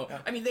 submissive, you know.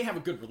 I mean, they have a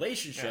good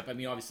relationship. I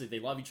mean, obviously they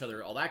love each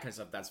other, all that kind of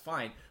stuff. That's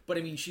fine. But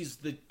I mean, she's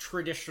the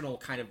traditional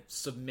kind of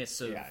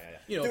submissive.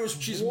 You know, There's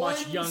she's one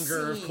much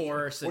younger, of scene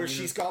course, and, where you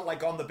know, she's got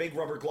like on the big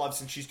rubber gloves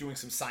and she's doing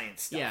some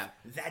science stuff. Yeah.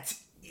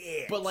 That's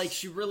it. but like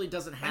she really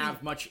doesn't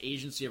have much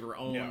agency of her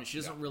own. No, She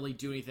doesn't no. really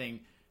do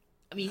anything.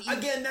 I mean, even-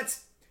 again,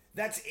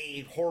 that's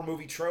a horror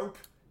movie trope.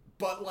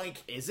 But like,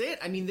 is it?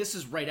 I mean, this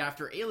is right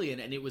after Alien,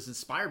 and it was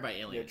inspired by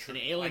Alien. Yeah, true.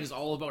 And Alien Like- is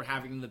all about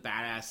having the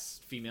badass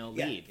female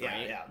lead,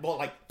 right? yeah. Well,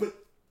 like, but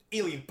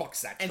Alien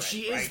bucks that. And trend,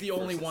 she is right? the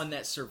only Versus- one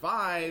that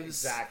survives.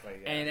 Exactly,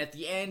 yeah. And at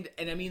the end,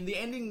 and I mean, the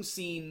ending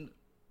scene,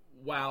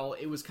 while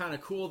it was kind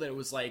of cool that it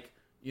was like,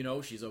 you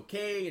know, she's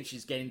okay and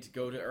she's getting to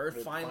go to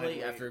Earth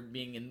finally after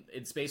being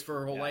in space for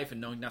her whole life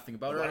and knowing nothing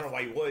about I don't know Earth. why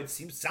you would.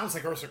 Sounds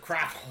like Ursa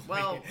crap.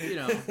 Well, you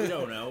know, we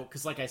don't know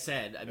because, like I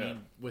said, I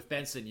mean, with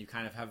Benson, you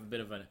kind of have a bit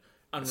of an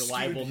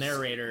unreliable Skewed-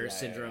 narrator yeah,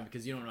 syndrome yeah.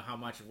 because you don't know how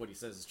much of what he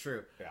says is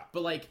true. Yeah.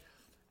 But like,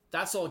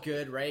 that's all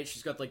good, right?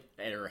 She's got like,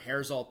 and her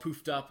hair's all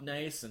poofed up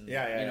nice, and you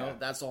know,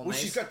 that's all Well, nice.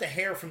 she's got the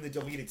hair from the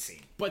deleted scene.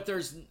 But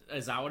is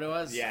that what it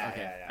was? Yeah,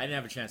 okay. yeah. I didn't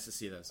have a chance to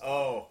see this.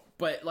 Oh,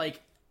 But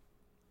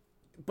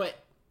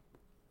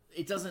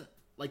it doesn't,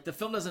 like, the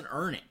film doesn't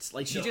earn it.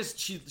 Like, No.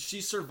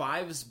 she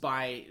survives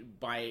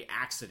by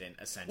accident,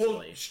 essentially.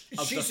 well,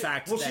 of the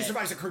fact she that,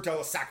 survives. A Kirk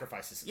Douglas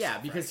sacrifices himself.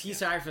 yeah, because he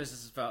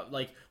sacrifices himself,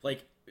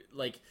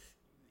 like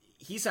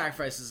he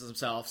sacrifices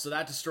himself, so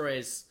that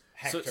destroys.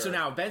 So Hector.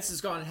 now Benson's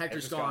gone,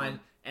 Hector's Hector's gone, gone.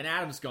 and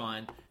Adam's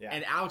gone, Yeah.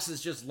 and Alex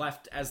is just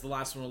left as the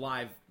last one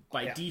alive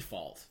by Yeah.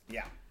 default.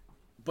 Yeah,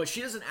 But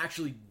she doesn't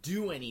actually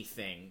do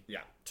anything.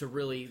 Yeah. To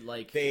really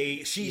like they you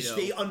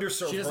know,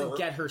 underserve she doesn't her.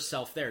 get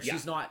herself there. Yeah.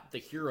 She's not the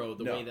hero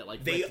the No. way that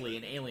like They- Ripley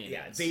and Alien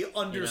Yeah, is. they you know?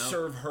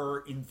 underserve her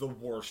in the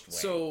worst way.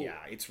 So-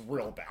 yeah, it's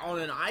real bad. On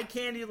an eye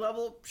candy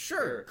level,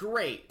 sure,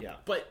 great. Yeah.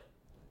 But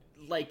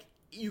like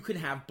you can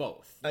have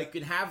both. You Like,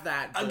 can have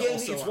that. But Again,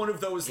 also, it's one of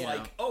those you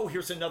like, know. oh,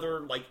 here's another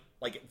like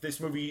this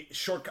movie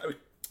shortcut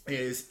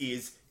is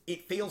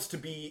it fails to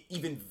be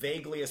even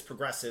vaguely as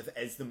progressive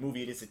as the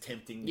movie it is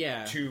attempting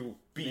Yeah. to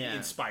be Yeah.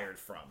 inspired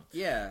from.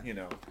 Yeah, You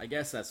know. I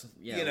guess that's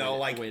You know,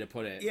 like a way to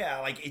put it. Yeah,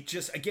 like it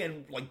just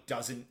again like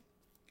doesn't.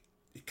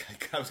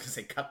 I was gonna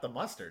say cut the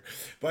mustard,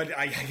 but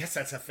I guess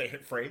that's a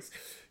favorite phrase.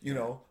 You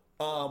know,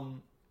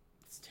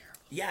 It's terrible.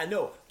 yeah,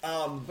 no,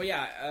 But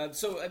yeah,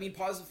 so I mean,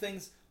 positive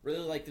things. Really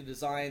like the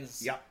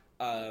designs. Yeah.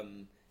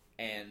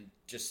 And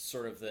just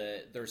sort of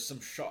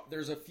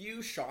there's a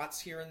few shots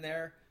here and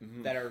there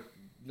Mm-hmm. that are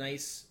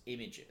nice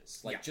images,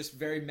 like Yeah. just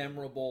very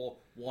memorable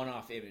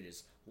one-off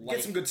images.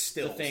 Like some good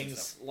stills The and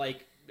things stuff.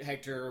 like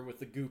Hector with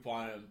the goop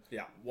on him,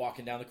 Yeah.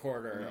 walking down the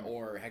corridor,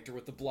 or Hector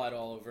with the blood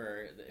all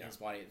over his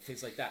body,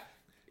 things like that.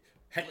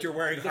 Hector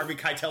wearing Harvey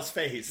Keitel's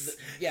face.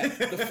 Yeah,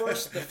 the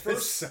first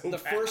so the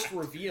bad. first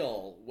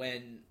reveal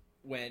when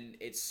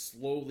it's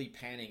slowly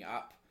panning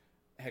up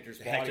Hector's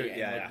body Hector, and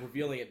yeah, like yeah.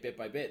 revealing it bit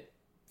by bit,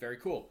 very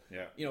cool.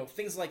 Yeah. You know,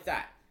 things like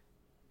that.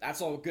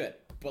 That's all good,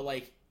 but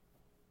like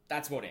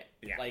that's about it.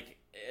 Yeah. Like,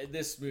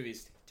 this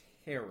movie's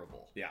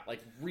terrible. Yeah.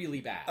 Like, really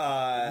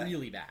bad.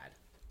 Really bad.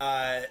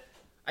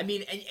 I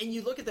mean, and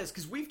you look at this,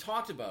 because we've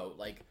talked about,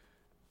 like,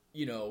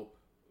 you know,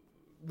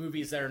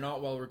 movies that are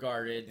not well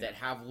regarded, that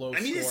have low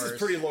scores. This is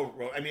pretty low.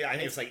 I mean, I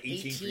think it's like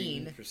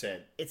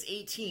 18%. It's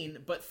 18,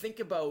 but think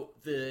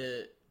about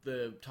the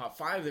top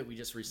 5 that we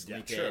just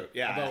recently did. Sure.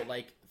 Yeah. About,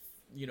 like,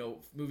 you know,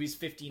 movies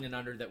 15 and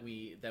under that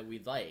we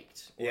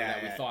liked, or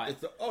that we thought,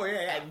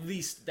 at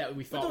least that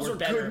we thought those were are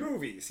better. good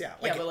movies. Yeah,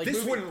 Like, but like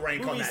this wouldn't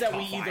rank on that top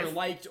movies that we 5. either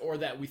liked or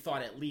that we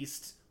thought at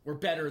least were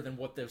better than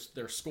what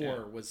their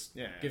score was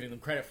giving them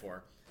credit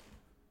for.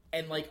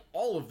 And like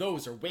all of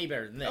those are way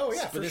better than this. Oh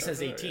yeah, but this sure,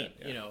 has 18.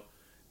 You know,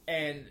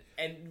 and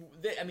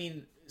I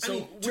mean,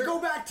 so to go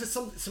back to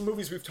some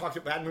movies we've talked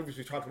about, bad movies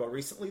we've talked about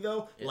recently,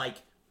 though, like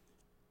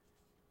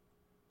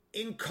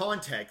in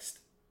context,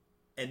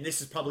 and this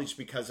is probably just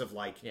because of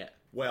like,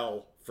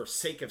 well, for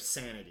sake of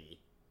sanity,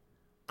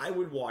 I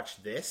would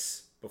watch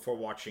this before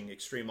watching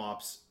Extreme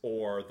Ops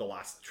or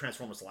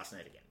Transformers: The Last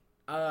Night again.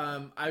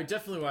 I would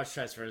definitely watch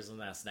Transformers: The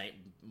Last Night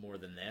more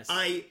than this.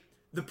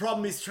 The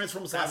problem is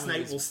Transformers: Last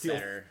Night will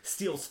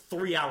steals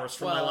 3 hours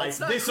from my life.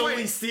 This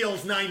only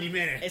steals 90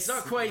 minutes. It's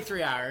not quite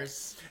 3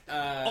 hours.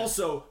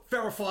 Also,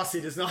 Farrah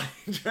Fawcett is not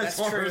in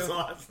Transformers: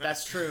 Last Night.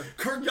 That's true.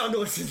 Kirk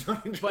Douglas is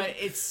not in But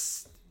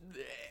it's...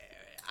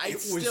 I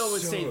still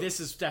would say this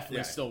is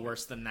definitely still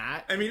worse than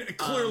that. I mean,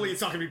 clearly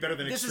it's not going to be better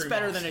than Extreme Ops. This is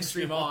better than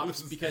Extreme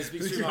Ops because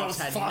Extreme Ops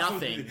had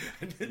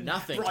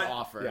nothing to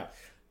offer. Yeah.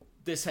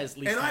 This has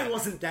least. And I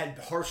wasn't that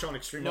harsh on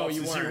Extreme Ops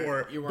you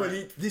weren't. you were.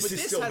 But this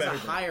is still better. This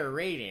has a higher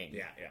rating.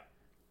 Yeah.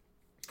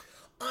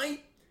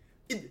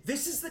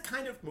 This is the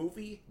kind of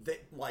movie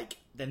that, like...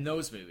 Than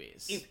those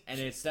movies. And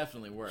it's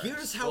definitely worse.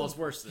 Here's how... it's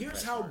worse than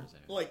Transformers.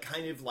 Like,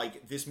 kind of,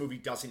 like, this movie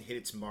doesn't hit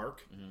its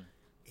mark. Mm-hmm.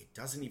 It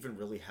doesn't even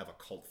really have a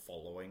cult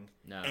following.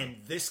 No. And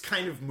this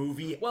kind of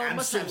movie... Well, it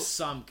must have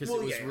some, because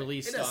it was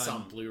released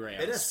on Blu-ray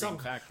on Scream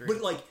Factory.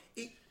 But, like...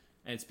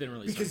 And it's been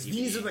released because on DVD.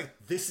 These are,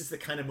 like... This is the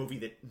kind of movie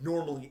that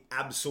normally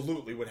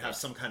absolutely would have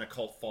some kind of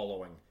cult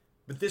following.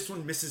 But this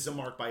one misses a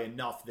mark by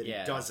enough that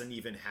it doesn't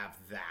even have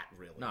that,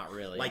 really. Not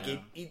really, like,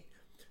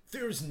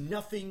 there's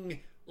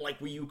nothing, like,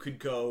 where you could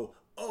go,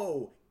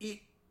 oh,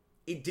 it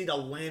did a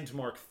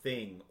landmark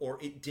thing, or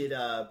it did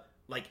a,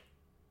 like,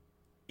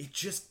 it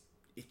just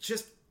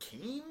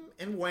came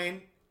and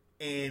went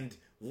and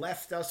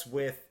left us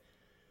with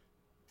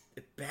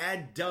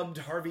bad dubbed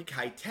Harvey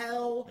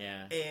Keitel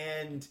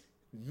and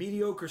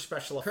mediocre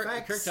special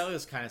effects. Kirk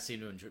Douglas kind of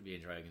seemed to be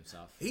enjoying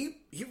himself. He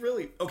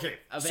really... Okay.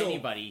 Of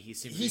anybody, he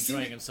seemed to be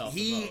enjoying himself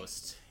the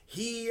most.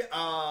 He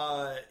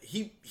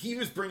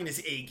was bringing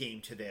his A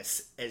game to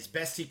this as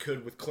best he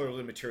could with clearly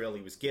the material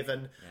he was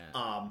given.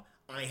 Yeah.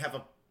 I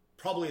have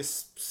probably a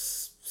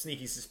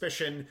sneaky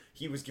suspicion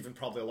he was given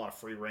probably a lot of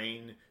free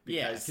reign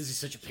because he's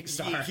such a big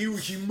star.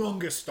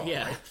 Humongous star.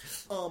 Yeah.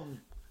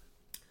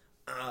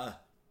 Right?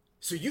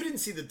 So you didn't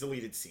see the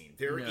deleted scene.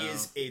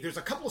 There's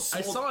a couple of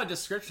small... I saw a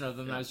description of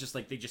them and I was just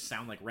like, they just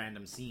sound like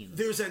random scenes.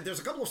 There's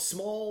a couple of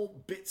small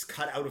bits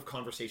cut out of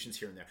conversations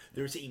here and there.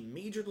 There's a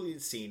major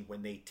deleted scene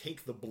when they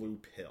take the blue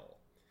pill.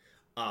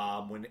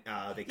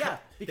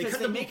 Because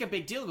they make a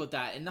big deal about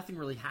that and nothing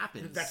really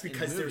happens. That's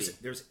because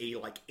there's a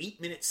like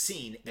 8-minute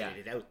scene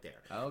edited out there.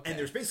 Okay. And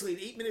there's basically an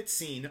 8-minute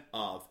scene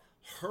of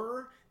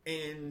her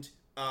and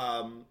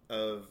of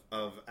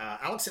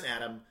Alex and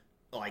Adam.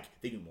 Like,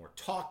 they do more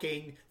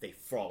talking, they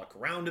frolic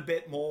around a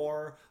bit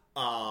more.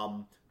 A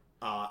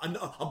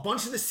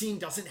bunch of the scene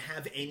doesn't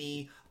have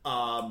any...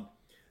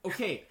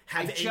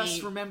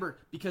 just remember,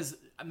 because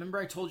I remember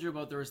I told you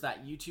about there was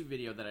that YouTube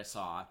video that I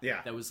saw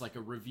that was like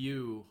a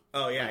review.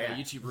 Oh, yeah, a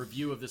YouTube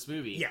review of this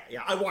movie. Yeah,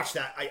 I watched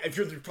that.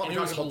 You're probably and it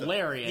was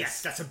hilarious.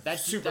 Yes, that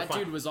super fun.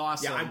 That dude was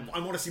awesome. Yeah, I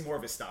want to see more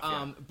of his stuff.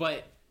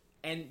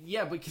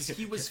 Because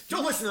he was...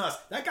 Don't listen to us.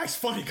 That guy's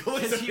funny. Go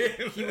listen to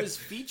him. He was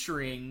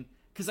featuring...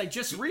 Because I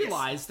just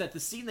realized that the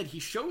scene that he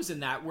shows in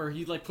that, where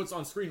he like puts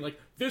on screen, like,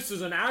 this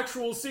is an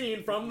actual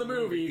scene from the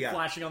movie,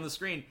 flashing on the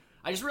screen.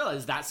 I just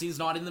realized that scene's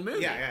not in the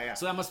movie. Yeah.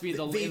 So that must be in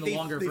the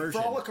longer version.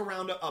 They frolic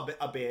around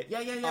a bit.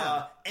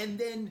 Yeah. And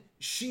then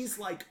she's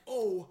like,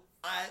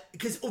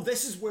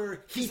 this is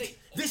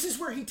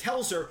where he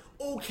tells her,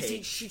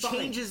 okay, she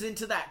changes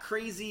into that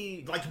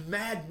crazy, like,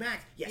 Mad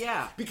Max.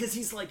 Yeah. Because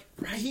he's like,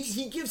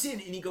 he gives in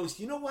and he goes,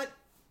 you know what?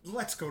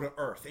 Let's go to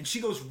Earth. And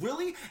she goes,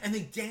 really? And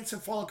they dance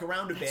and frolic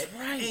around a bit.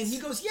 Right. And he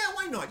goes, yeah,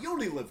 why not? You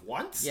only live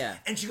once. Yeah.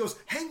 And she goes,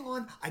 hang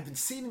on, I've been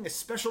saving a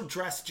special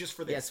dress just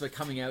for this. Yes, but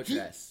coming out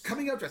dress.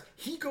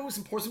 He goes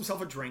and pours himself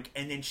a drink,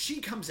 and then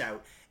she comes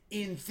out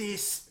in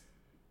this...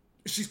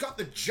 She's got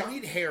the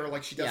giant hair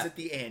like she does at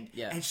the end.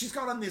 Yeah. And she's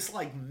got on this,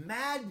 like,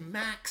 Mad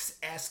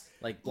Max-esque...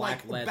 Like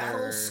black leather.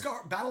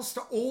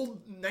 Battlestar... Old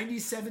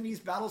 90s,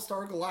 70s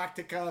Battlestar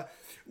Galactica,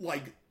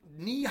 like,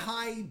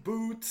 knee-high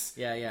boots.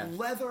 Yeah.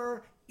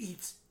 Leather...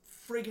 It's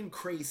friggin'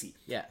 crazy.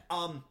 Yeah.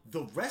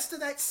 The rest of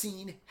that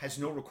scene has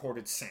no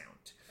recorded sound.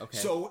 Okay.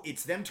 So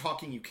it's them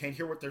talking. You can't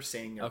hear what they're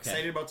saying. They're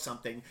excited about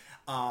something.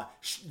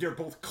 They're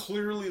both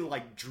clearly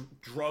like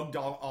drugged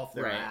off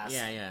their ass.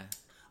 Yeah.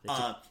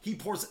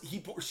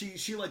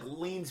 She like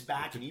leans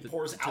back and he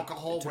pours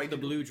alcohol right the into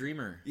Blue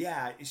Dreamer.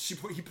 Yeah,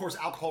 he pours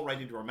alcohol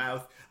right into her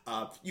mouth.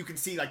 You can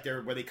see like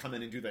where they come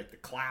in and do like the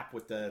clap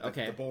with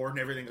the board and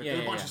everything. Like, there's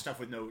a bunch of stuff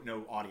with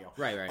no audio.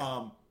 Right.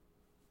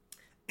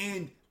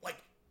 And like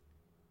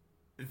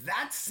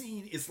that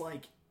scene is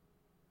like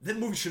the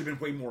movie should have been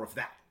way more of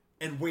that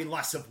and way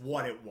less of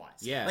what it was.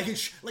 Yeah,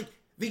 like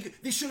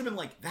they should have been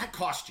like that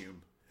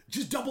costume.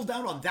 Just double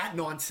down on that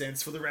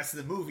nonsense for the rest of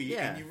the movie,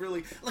 Yeah. and you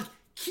really like.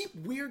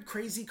 Keep weird,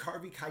 crazy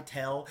Harvey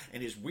Keitel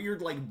and his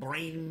weird, like,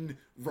 brain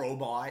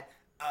robot.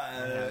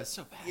 It's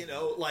so bad. You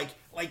know,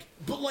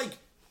 but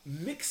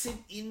mix it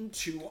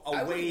into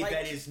a way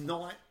that is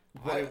not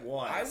what it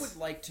was. I would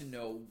like to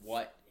know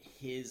what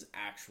his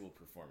actual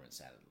performance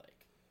sounded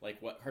like.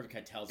 Like, what Harvey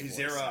Keitel's voice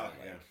sounded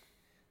like.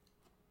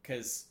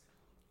 Because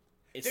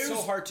it's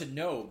so hard to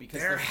know,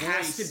 because there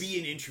has to be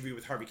an interview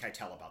with Harvey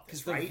Keitel about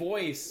this, right? Because the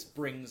voice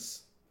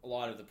brings a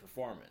lot of the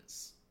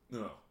performance.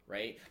 No.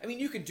 Right? I mean,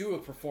 you could do a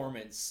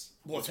performance.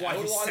 Well, that's why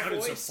he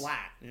sounded so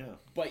flat. Yeah.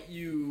 But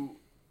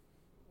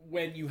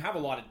when you have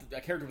a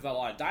character with a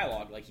lot of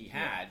dialogue like he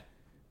had,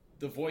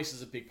 the voice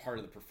is a big part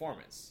of the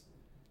performance.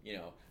 You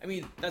know, I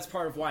mean, that's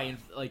part of why, in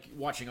like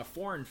watching a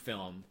foreign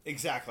film,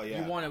 exactly.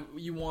 Yeah.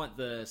 You want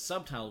the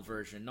subtitled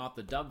version, not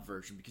the dubbed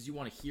version, because you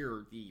want to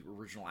hear the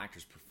original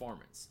actor's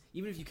performance,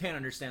 even if you can't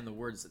understand the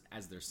words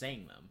as they're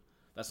saying them.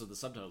 That's what the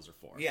subtitles are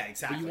for. Yeah,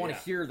 exactly. But you want to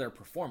hear their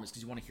performance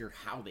because you want to hear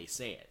how they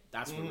say it.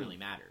 That's what really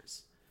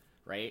matters,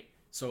 right?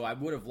 So I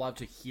would have loved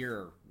to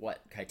hear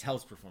what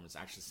Keitel's performance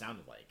actually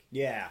sounded like.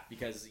 Yeah.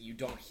 Because you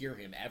don't hear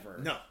him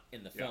ever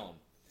in the film.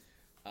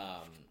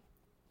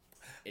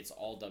 It's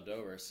all dubbed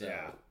over, so...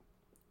 Yeah.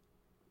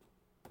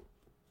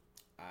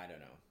 I don't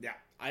know. Yeah.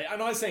 I'm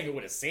not saying it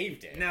would have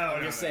saved it.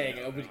 I'm just saying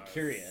I would be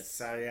curious.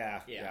 So,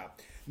 yeah.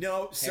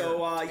 No,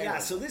 so,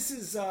 so this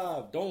is...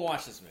 Don't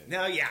watch this movie.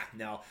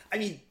 No. I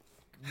mean...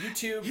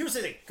 YouTube. Here's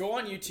the thing. Go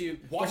on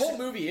YouTube. The whole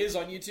movie is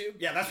on YouTube.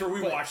 Yeah, that's where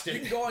we watched it.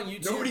 You can go on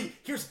YouTube.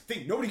 Here's the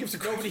thing. Nobody gives a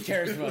crap. Nobody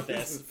cares about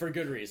this for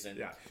good reason.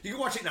 Yeah. You can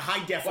watch it in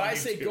high def But on YouTube. I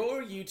say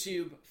go to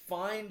YouTube,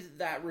 find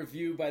that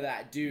review by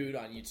that dude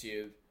on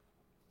YouTube,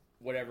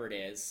 whatever it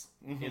is.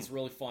 It's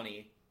really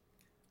funny.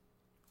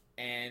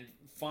 And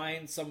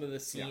find some of the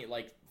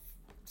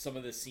some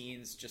of the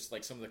scenes, just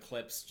like some of the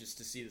clips, just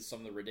to see some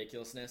of the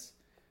ridiculousness.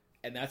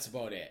 And that's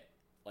about it.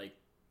 Like,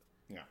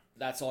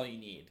 that's all you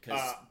need, because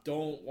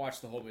don't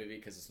watch the whole movie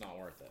because it's not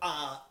worth it.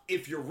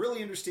 If you're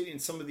really interested in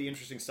some of the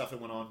interesting stuff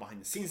that went on behind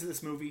the scenes of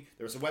this movie,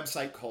 there's a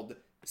website called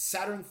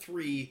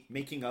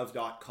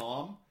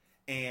Saturn3makingof.com,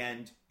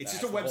 and it's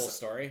just a website. Whole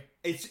story.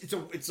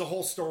 It's a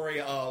whole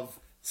story of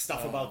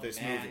stuff about this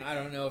movie. I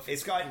don't know if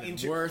it's got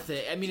worth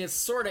it. I mean, it's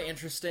sort of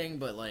interesting,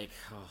 but like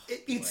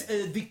it's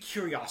the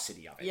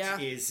curiosity of it.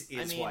 Is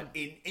what,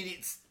 and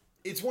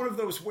it's one of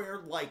those where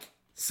like.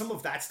 Some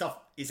of that stuff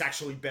is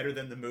actually better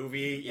than the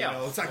movie. You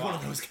know, it's like one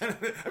of those kind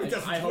of.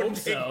 I hope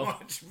so.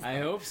 I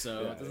hope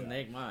so. It doesn't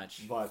take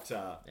much. But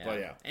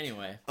yeah.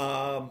 Anyway.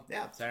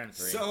 Saturn 3.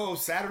 So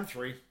Saturn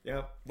 3.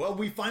 Yeah. Well,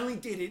 we finally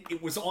did it.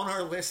 It was on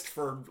our list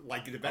for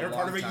like the better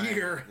part of a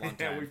year.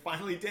 And we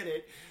finally did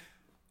it.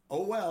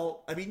 Oh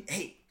well. I mean,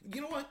 hey,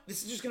 you know what?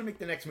 This is just going to make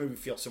the next movie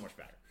feel so much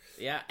better.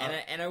 Yeah,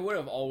 and I would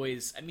have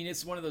always. I mean,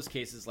 it's one of those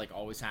cases like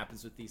always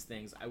happens with these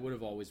things. I would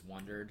have always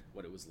wondered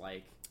what it was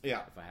like.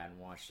 Yeah. If I hadn't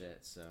watched it,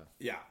 so.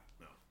 Yeah.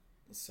 No.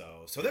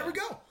 So there we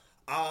go.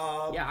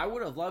 I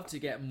would have loved to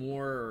get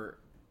more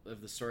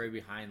of the story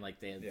behind like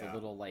the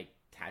little like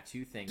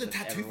tattoo things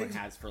that everyone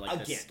has for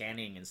like the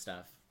scanning and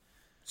stuff.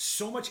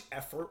 So much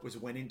effort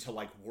went into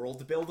like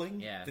world building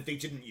that they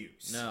didn't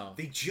use. No.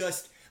 They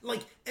just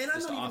like, and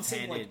just I'm not even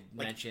saying like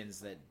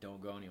mentions that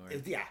don't go anywhere.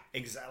 Yeah,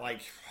 exactly.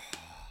 Like.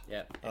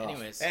 Yep.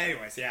 Anyways,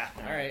 yeah.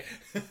 All right.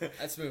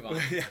 Let's move on.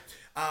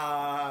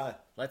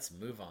 Let's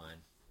move on.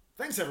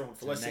 Thanks everyone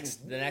for listening.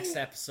 The next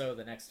episode,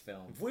 the next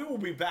film. We will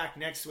be back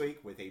next week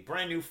with a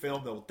brand new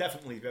film that will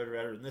definitely be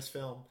better than this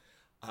film.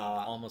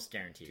 Almost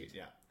guaranteed.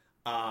 Yeah.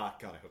 God,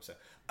 I hope so.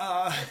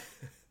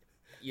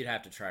 You'd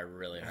have to try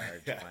really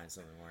hard to find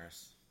something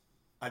worse.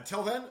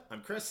 Until then,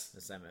 I'm Chris.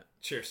 This is Emmett.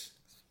 Cheers.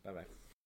 Bye-bye.